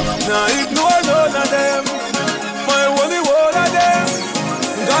go. Now ignore none of them. My only one of them.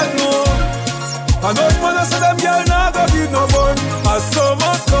 God know. I know when I say them girl now go give no bun. As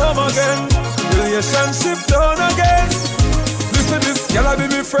summer come again, relationship done again. Listen this, girl I be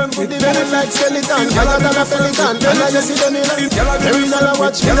my friend with benefits. Like skeleton, girl I be my pelican. Girl I just see them in a girl I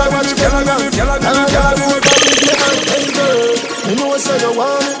watch, girl I watch, girl I watch, girl I watch. Hey girl, you know say you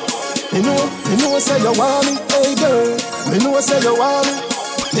want me. You know say you want me. Hey girl, you know say you want me.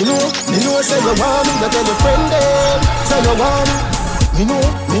 You know say you want me. You tell your friend them, say you want me. You know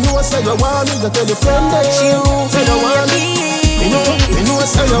say you want me. You tell your friend them, say you want me. You know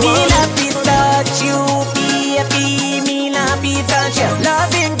say you want me. Me love to touch you, baby. Me love to touch you.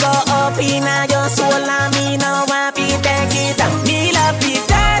 Loving go up in your soul, and me now want to take it down. Me love to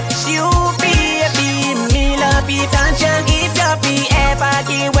touch you, baby. Me love to touch you. If you be ever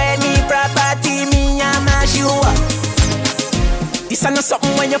give me property, me a mash you up. This ain't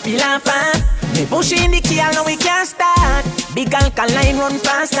something when you feel fun. Me push in the key, I know we can't start. Big alkaline run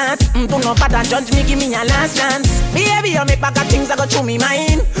fast that. Do no bother judge me, give me a last chance. Baby, you make back of things that go through me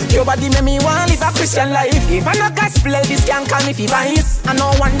mind. Your body make me want live a Christian life. If I no gospel, this can call me for vice. I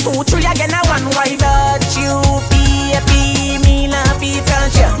know 1, 2, 3 again, I want wife. Touch you, baby, me love it,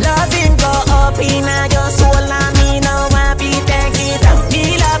 touch you. Loving go up in your soul, and me now want to take it out.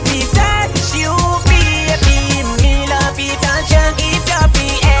 Me love it, touch you, baby, me love it, touch you. If you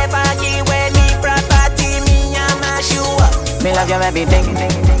be ever give me property, me a mash you up. Me love your everything,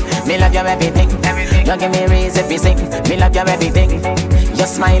 me love your everything. You give me reason to sing, me love your everything. Your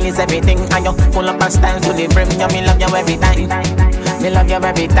smile is everything, and you pull up a style to the brim. You me love you every time, me love you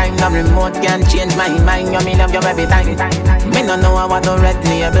every time. No remote can change my mind. You me love you every time. Me no know how to red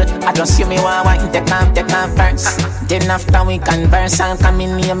label. I just see me want take off first. Then after we converse, and come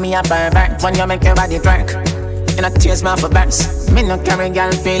in near me a pervert. When you make your body twerk, you not tears me off a burst. Me no carry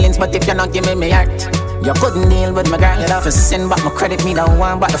girl feelings, but if you not give me heart, you couldn't deal with my girl. You have to send back my credit, me don't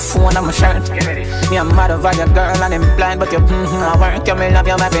want but the phone on my shirt. Me a mad over your girl and I'm blind, but you I work. You me love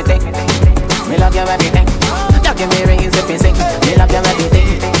you everything. Me love you everything. You give me raise if you sing. Me love you everything.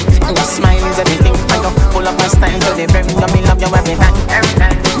 Your smile is everything. And you pull up my style to the brim. You me love you every time.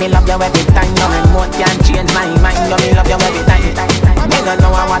 Me love you every time. Your remote can't change my mind. You me love you every time. Me don't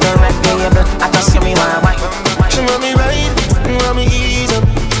know how I do red label. I just see me want. She want me right, want me ease up.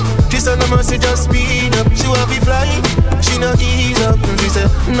 She said no mercy, just speed up. She want me fly, she no ease up. She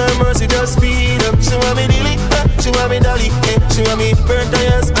said no mercy, just speed up. She want me dilly, she want me dolly, she want me burn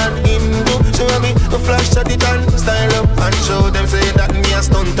tires and Hindu. She want me flash at it and style up and show them say that me a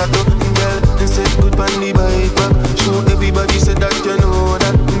stunt tattoo. Girl, they say good on the bike back. Show everybody say that you know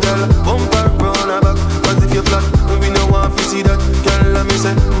that. Girl, bumper round her back. Cause if you flat, we no want to see that. Girl, let me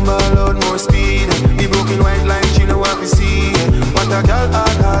say ball out more speed. The broken white line, she no want to see it. What a girl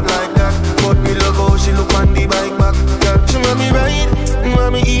hard like that. But me love how she look on the bike back. Girl, she want me ride,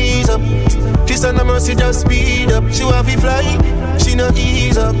 want me ease up. She said no mercy, just speed up. She want me fly, she no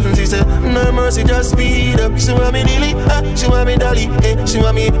ease up. She said no mercy, just speed up. She want me dilly, she want me dolly, she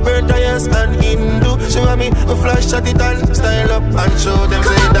want me burn tires and Hindu. She want me flash at it and style up and show them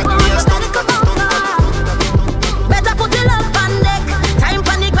say that me a stunt. Better put your love on deck. Time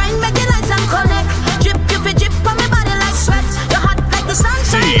for the grind, make it nice and connect. Drip, you fi drip on my body like sweat. You're hot like the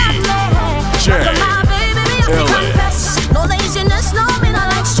sunshine at me. Come on, baby, me have to confess. No laziness, no, me not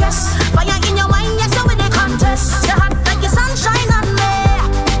like stress. Fire in your mind, yes, so with the contest. You're hot like the sunshine at me.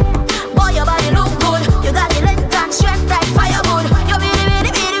 Boy, your body look good. You got the length and strength like firewood. You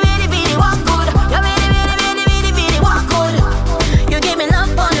really walk good. You really walk good. You give me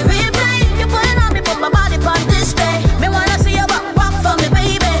love on the replay. You put it on me, put my body on display. Me wanna see you walk for me,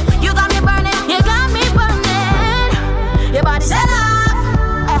 baby. You got me burning, Your body set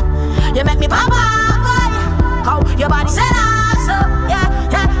off, you make me pop off. How your body set off, so yeah,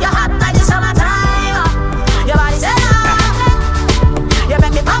 you're hot like the summertime. Your body set off, you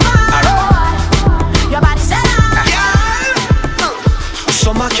make me pop off. Your body set off.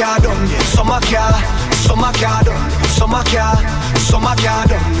 Summer car done, summer car done, summer car done, summer car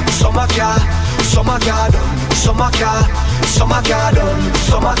done, summer car done, summer car done, summer car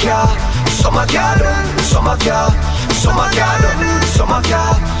done, summer car done, summer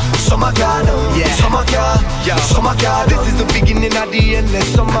summer garden, yeah. Summer car, yeah. Summer car. This is the beginning of the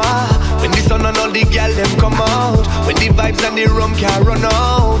endless summer. When the sun and all the girl them come out, when the vibes and the rum can run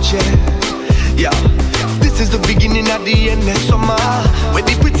out, yeah. This is the beginning of the endless summer. When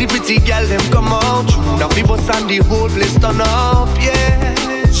the pretty girl them come out, now people and the whole place turn up, yeah.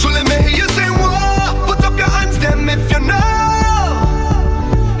 So let me hear you say whoa. Put up your hands them if you know,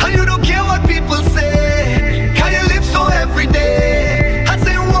 and you don't care what people say. Can you live so every day? I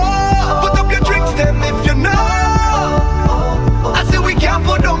say whoa. Put up your drinks them if you know. I say we can't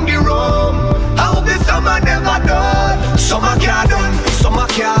put down the rum. I hope this summer never done. Summer garden, summer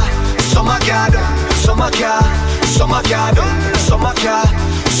car, summer garden, summer car, summer garden, summer car,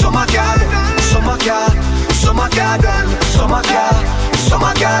 summer garden, summer car, summer garden, summer car,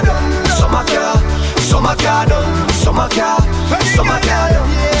 summer garden, summer car, summer garden, summer car, summer garden,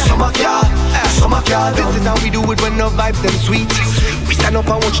 summer car, summer car. This is how we do it when the vibes them sweet. We stand up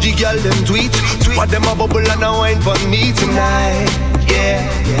and watch the girl them tweet. What them a bubble and a wine for me tonight. Yeah.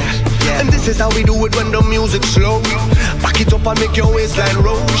 And this is how we do it when the music's slow. Back it up and make your waistline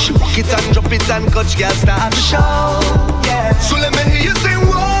roll. She walk it and drop it and catch girl start to show. Yeah. So let me hear you say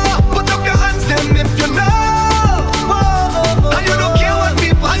whoa. Put up your hands them if you know. Whoa. And you don't care what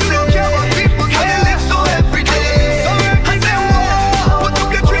people say. You don't care what people say. How you live so every day. I say whoa. Put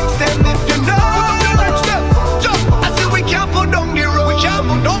up your drinks them if you know. I say we can't put down the road. We can't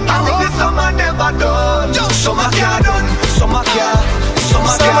put down the road. This summer never done. Summer car done. Summer car.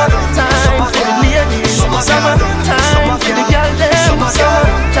 Summertime for the ladies, summertime for the girls, summertime,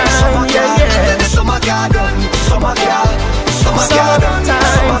 yeah. Summer garden, summer car, summer garden,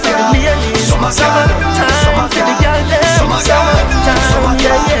 summer for the ladies, summertime for the girls, summertime,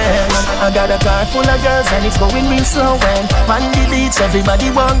 yeah. I got a car full of girls and it's going real slow. And on the beach, everybody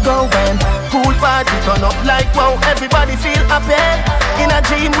want go. And pool party turn up like wow, everybody feel happy. In a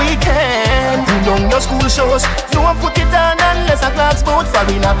dream weekend, do down your school shows. Don't put it on unless a glass boat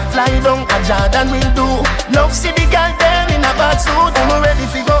foreigner. Fly down a Jordan will do. Love see the girl there in a bad suit. I'm ready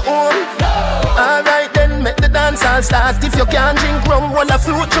to go home. Alright then, make the dance all start. If you can't drink rum, roll a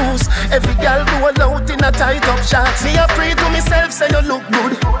fruit juice. Every girl go out in a tight up shorts. Me a pray to myself, say you look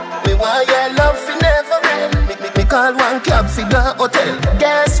good. Me want your love for never end. Me call one cab for the hotel.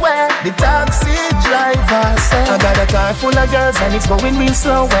 Guess where? The taxi driver said I got a car full of girls and it's going real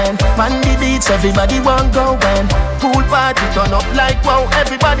slow. And on the beach, everybody want go. And pool party turn up like wow,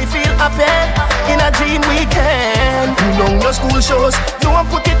 everybody feel happy. In a dream weekend, do down your school shows. Don't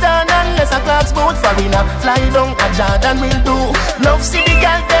put it on unless a glass boat foreigner. Fly down a Jordan will do. Love see the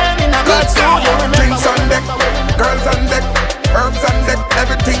girl there in a bad suit. Drinks on deck, girls on deck, herbs on deck,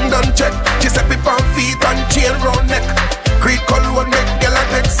 everything done check. Giuseppe on feet and chain round neck. Creed cologne neck, girl a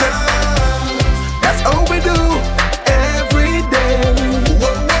texel. That's how we do every day.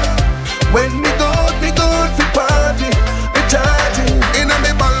 When we go for party, we charging in a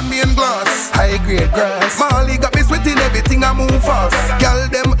me Balmain glass, high grade grass. Molly got me sweating, everything I move fast. Girl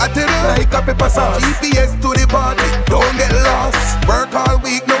them at it like a pepper sauce. GPS to the party, don't get lost. Work all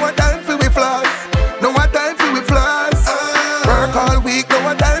week, no one time for we floss. No one time for we floss. Work all week, no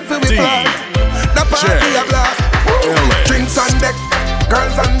one time for we floss. The party a blast. Drinks on deck,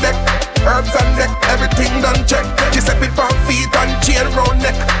 girls on deck, herbs on deck, everything done check. Giuseppe on feet and chain round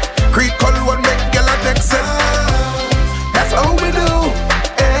neck. Creed cologne neck, girl a texel. That's how we do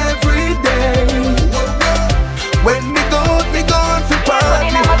every day. When we go for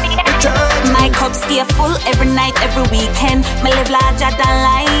party, we charge. My cup stay full every night, every weekend. Me live larger than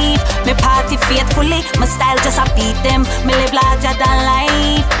life. Me party faithfully, my style just a beat them. Me live larger than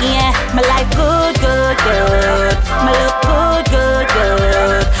life, yeah. My life good. Me look good.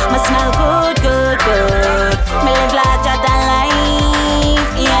 Me smell good. Me live larger than life,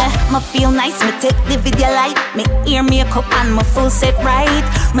 yeah. Me feel nice, me take the video light. Me ear makeup and my full set right.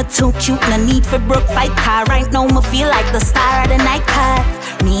 Me too cute, no need for broke fight. Car right now, me feel like the star of the night.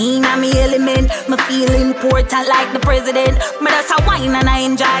 Me in me element, me feel important like the president. Me that's a wine and I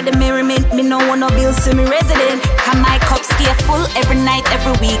enjoy the merriment. Me no want no bills to me resident. Can my cup stay full every night,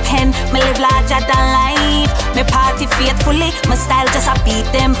 every weekend. Me live larger than life. Me party faithfully, my style just a beat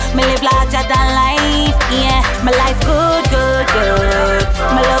them. Me live larger than life, yeah. My life good.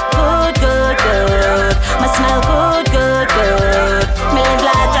 Me look good. Me smell good. Me live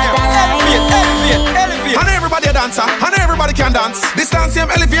larger than life. And everybody a dancer, and everybody can dance. This dance same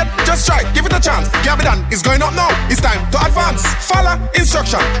elevate, just try, give it a chance. Gavidan is going up now, it's time to advance. Follow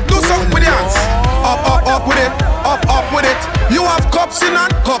instruction, do something with the hands. Up with it, up with it. You have cups in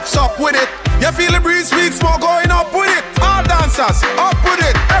and cups up with it. You feel the breeze, sweet smoke going up with it. All dancers, up with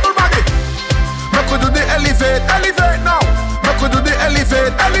it, everybody. Make we do the elevate now. Make we do the elevate.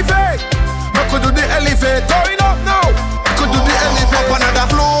 elevate, elevate. I could do the elevate, going up now. I could do the elevate. Up another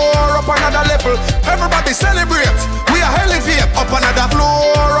floor, up another level. Everybody celebrate. We are elevate. Up another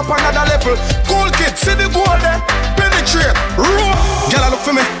floor, up another level. Cool kids, see the goal there. Penetrate, roar. Girl, look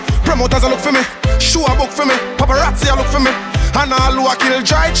for me. Promoters, look for me. Show a book for me. Paparazzi, look for me. And all who a kill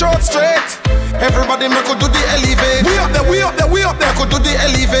dry throat straight. Everybody me could do the elevate. We up there, we up there, we up there. Could do the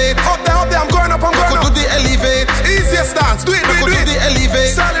elevate. Up there, I'm going up, I'm going up. Could do the elevate. Easiest dance, do it, do it, do it. The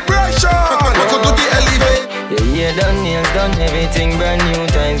elevate. Celebration. We could do the elevate. Yeah, done, nails done, everything brand new.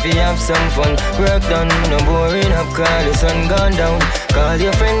 Time for have some fun. Work done, no boring up, call the sun gone down. Call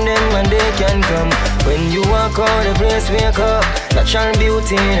your friend them and they can come. When you walk out the place, wake up. Natural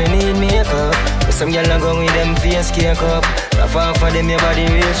beauty, you need makeup. But some gyal go with them face cake up. Laugh off of them, your body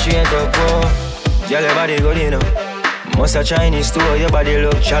real straight up. Oh, gyal, your body good, you know. Must a Chinese store, your body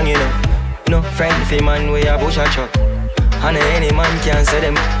look strong, you know. No friend for man where you push a truck. And any man can say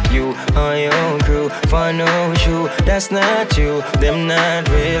them. You on your own crew, for no shoe. That's not you, them not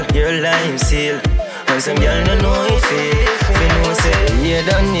real. Your life seal. And some girl don't know it feel. They know say, yeah,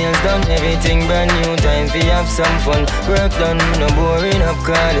 done, nails done, everything brand new. Time for have some fun. Work done, no boring up,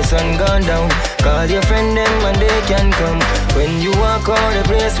 cause the sun gone down. Call your friend them and they can come. When you walk out the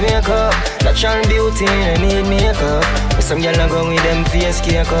place, wake up. Natural beauty, you need makeup. But some girl go with them face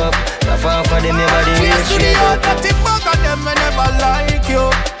cake up. Laugh off of them, your body real straight up. Them I never like you,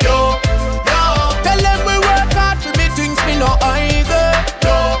 yo. Tell them we work hard for me things me no either,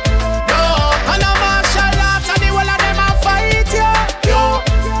 yo. And I'm martial arts and the whole of them a fight, yo.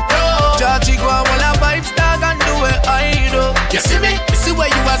 Judgy go and all a vibes dog and do it I do. You see me? You see where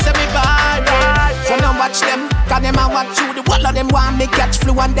you are say me bad, right? So now watch them, cause them a watch you. The whole of them want me catch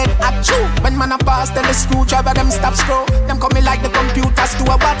flu and then act you. When man a pass then the screwdriver them stop screw. Them coming like the computers to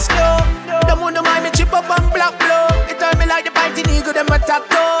a watch slow. Them wanna mind me chip up and black blow. They tell me like the biting eagle, them attack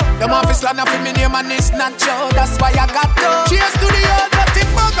though. Them office land for me name and it's not show. That's why I got to. Cheers to the old dirty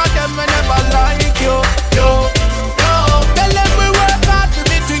bug of them I never like you, yo. Tell them we work hard to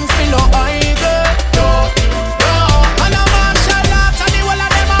me things me no either, yo. And I'm martial arts and the whole of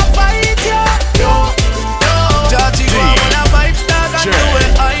them a fight, yo. Judgy go on a vibes dog and do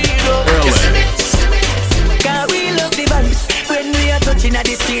it I do. You see me? Cause we love the vibes when we are touching at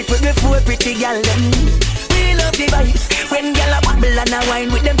the street with the four pretty gal them. We love the vibes when gal a wobble and a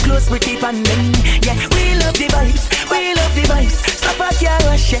wine with them close pretty pan them. Yeah, we love the vibes, we love the vibes. Stop a car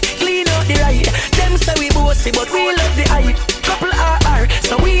wash, clean out the ride. Them say we bossy but we love the hype. Couple RR,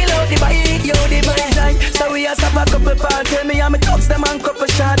 so we love the vibe, yo the vibe. So we a stop a couple party, me and me dogs them and couple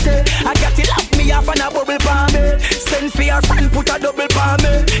shot. I got to love me off and a bubble palm me. Send for your friend, put a double palm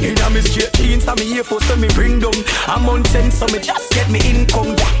me. Inna me straight jeans, so me here for so me bring them. I'm on 10, so me just get me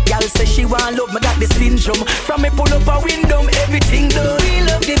income. Y'all say she want love, me got the syndrome. From me pull up a window, everything done. We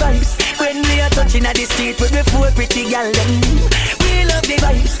love the vibes when we are touching at the street with the four pretty gal them. We love the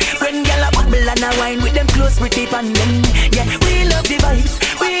vibes when gal a bubble and a wine with them close pretty pan them. Yeah, we love the vibes,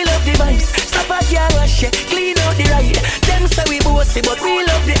 we love the vibes. Stop a car wash, clean out the ride. Them say we bossy, but we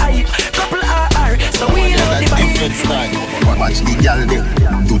love the hype. Couple RR, so we love the vibes. Watch the gal them,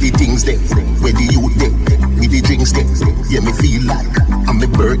 do the things them. Where the youth them, with the drinks them. Yeah, me feel like I'm my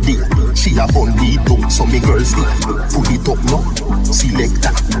birthday. She a bun deep up, so me girl stick. Pull it up now, select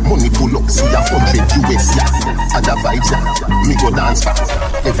that. Money pull up, see 100 US ya. Other vibes ya, me go dance back.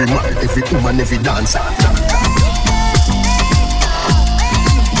 Every man, every woman, every dancer.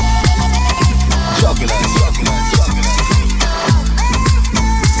 Jugglers.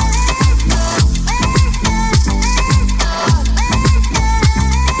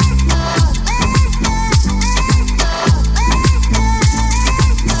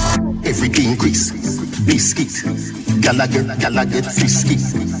 Everything Chris, biscuit, gala get frisky.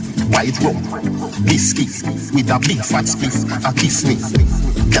 White rum, biscuit, with a big fat spliff, a kiss me.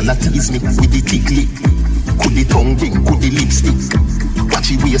 Gala tease me with the thick lip. Could the tongue ring, could the lipstick. Watch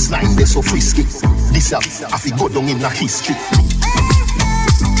the waistline, they so frisky. This up, I fi go down in a history.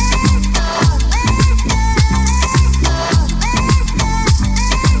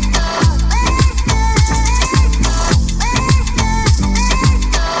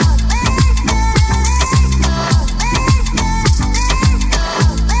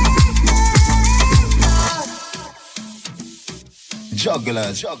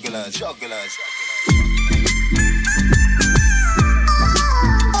 Jugglers.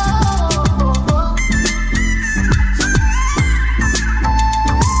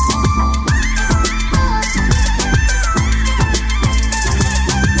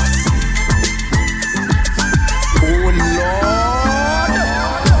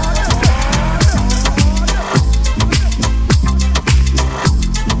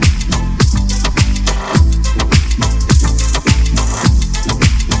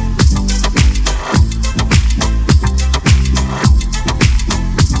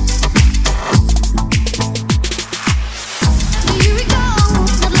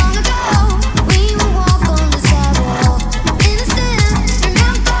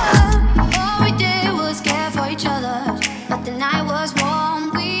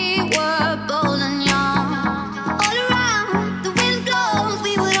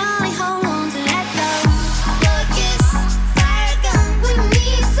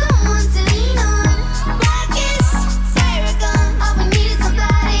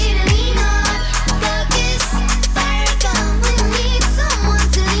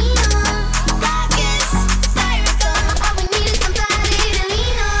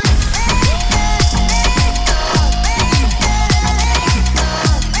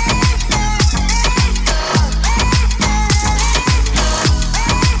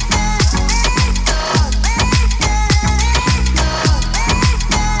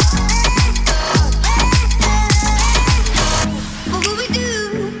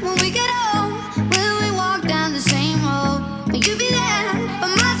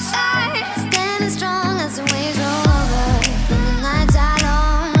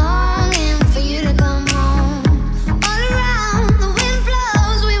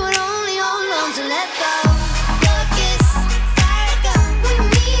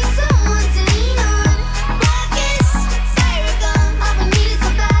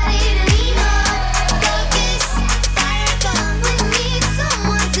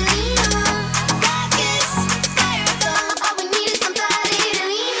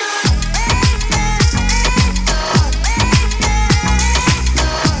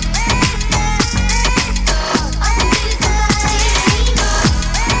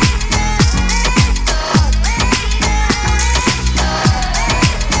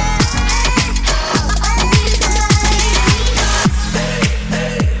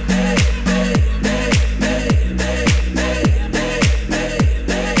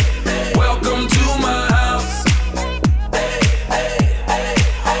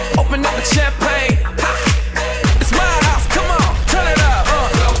 poppin' champagne. Ha. It's my house, come on, turn it up.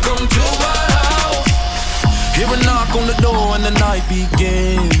 Welcome to my house. Hear a knock on the door and the night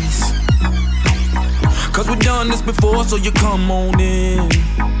begins. Cause we've done this before, so you come on in.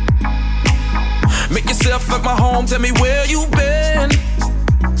 Make yourself at my home, tell me where you been.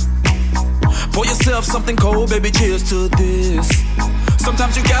 Pour yourself something cold, baby, cheers to this.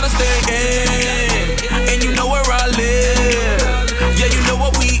 Sometimes you gotta stay in, and you know where I live. Yeah, you know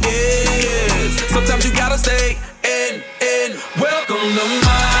what we is. Sometimes you gotta stay in. Welcome to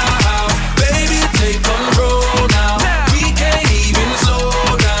my house, baby, take control now. We can't even slow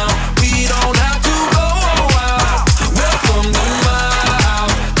down. We don't have to go out. Welcome to my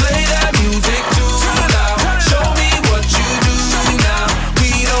house, play that music too loud. Show me what you do now. We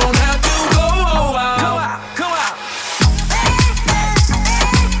don't have to go out. Come out.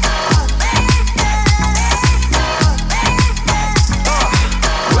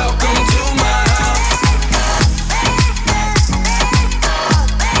 Welcome to my house.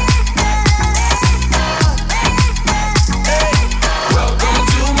 Welcome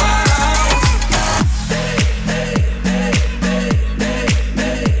to my house.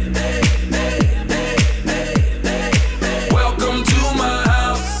 Welcome to my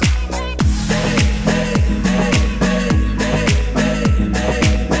house.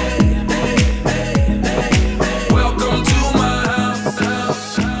 Welcome to my house.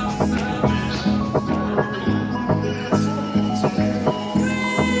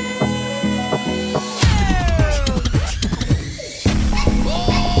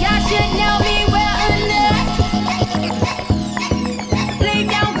 Y'all should know me well enough. Lay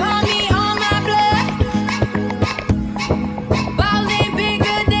down, call me on my blood. Ballin'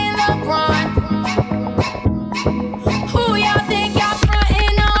 bigger than LeBron. Who y'all think y'all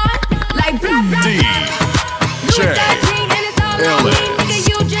frontin' on? Like blah blah blah. Louis 13 and it's all on me, nigga.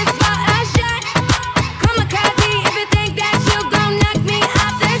 You just bought a shot. Kamikaze if you think that you gon' knock me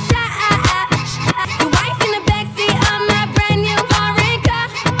off the top. Your wife in the backseat of my brand new foreign car.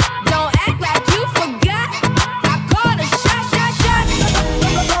 Don't act like you forgot. I called a shot.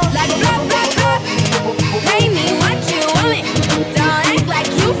 Like blah blah blah. Pay me what you want it. Don't act like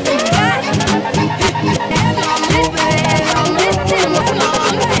you forgot. Have my money, have my money,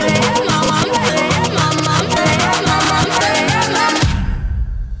 have my money, have my money, have my money, have my money,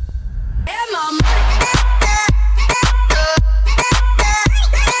 have my money.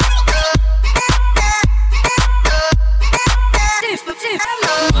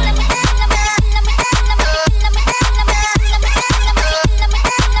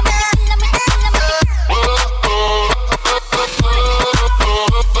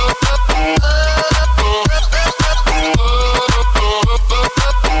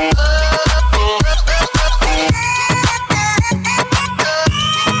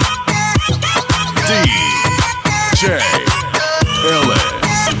 DJ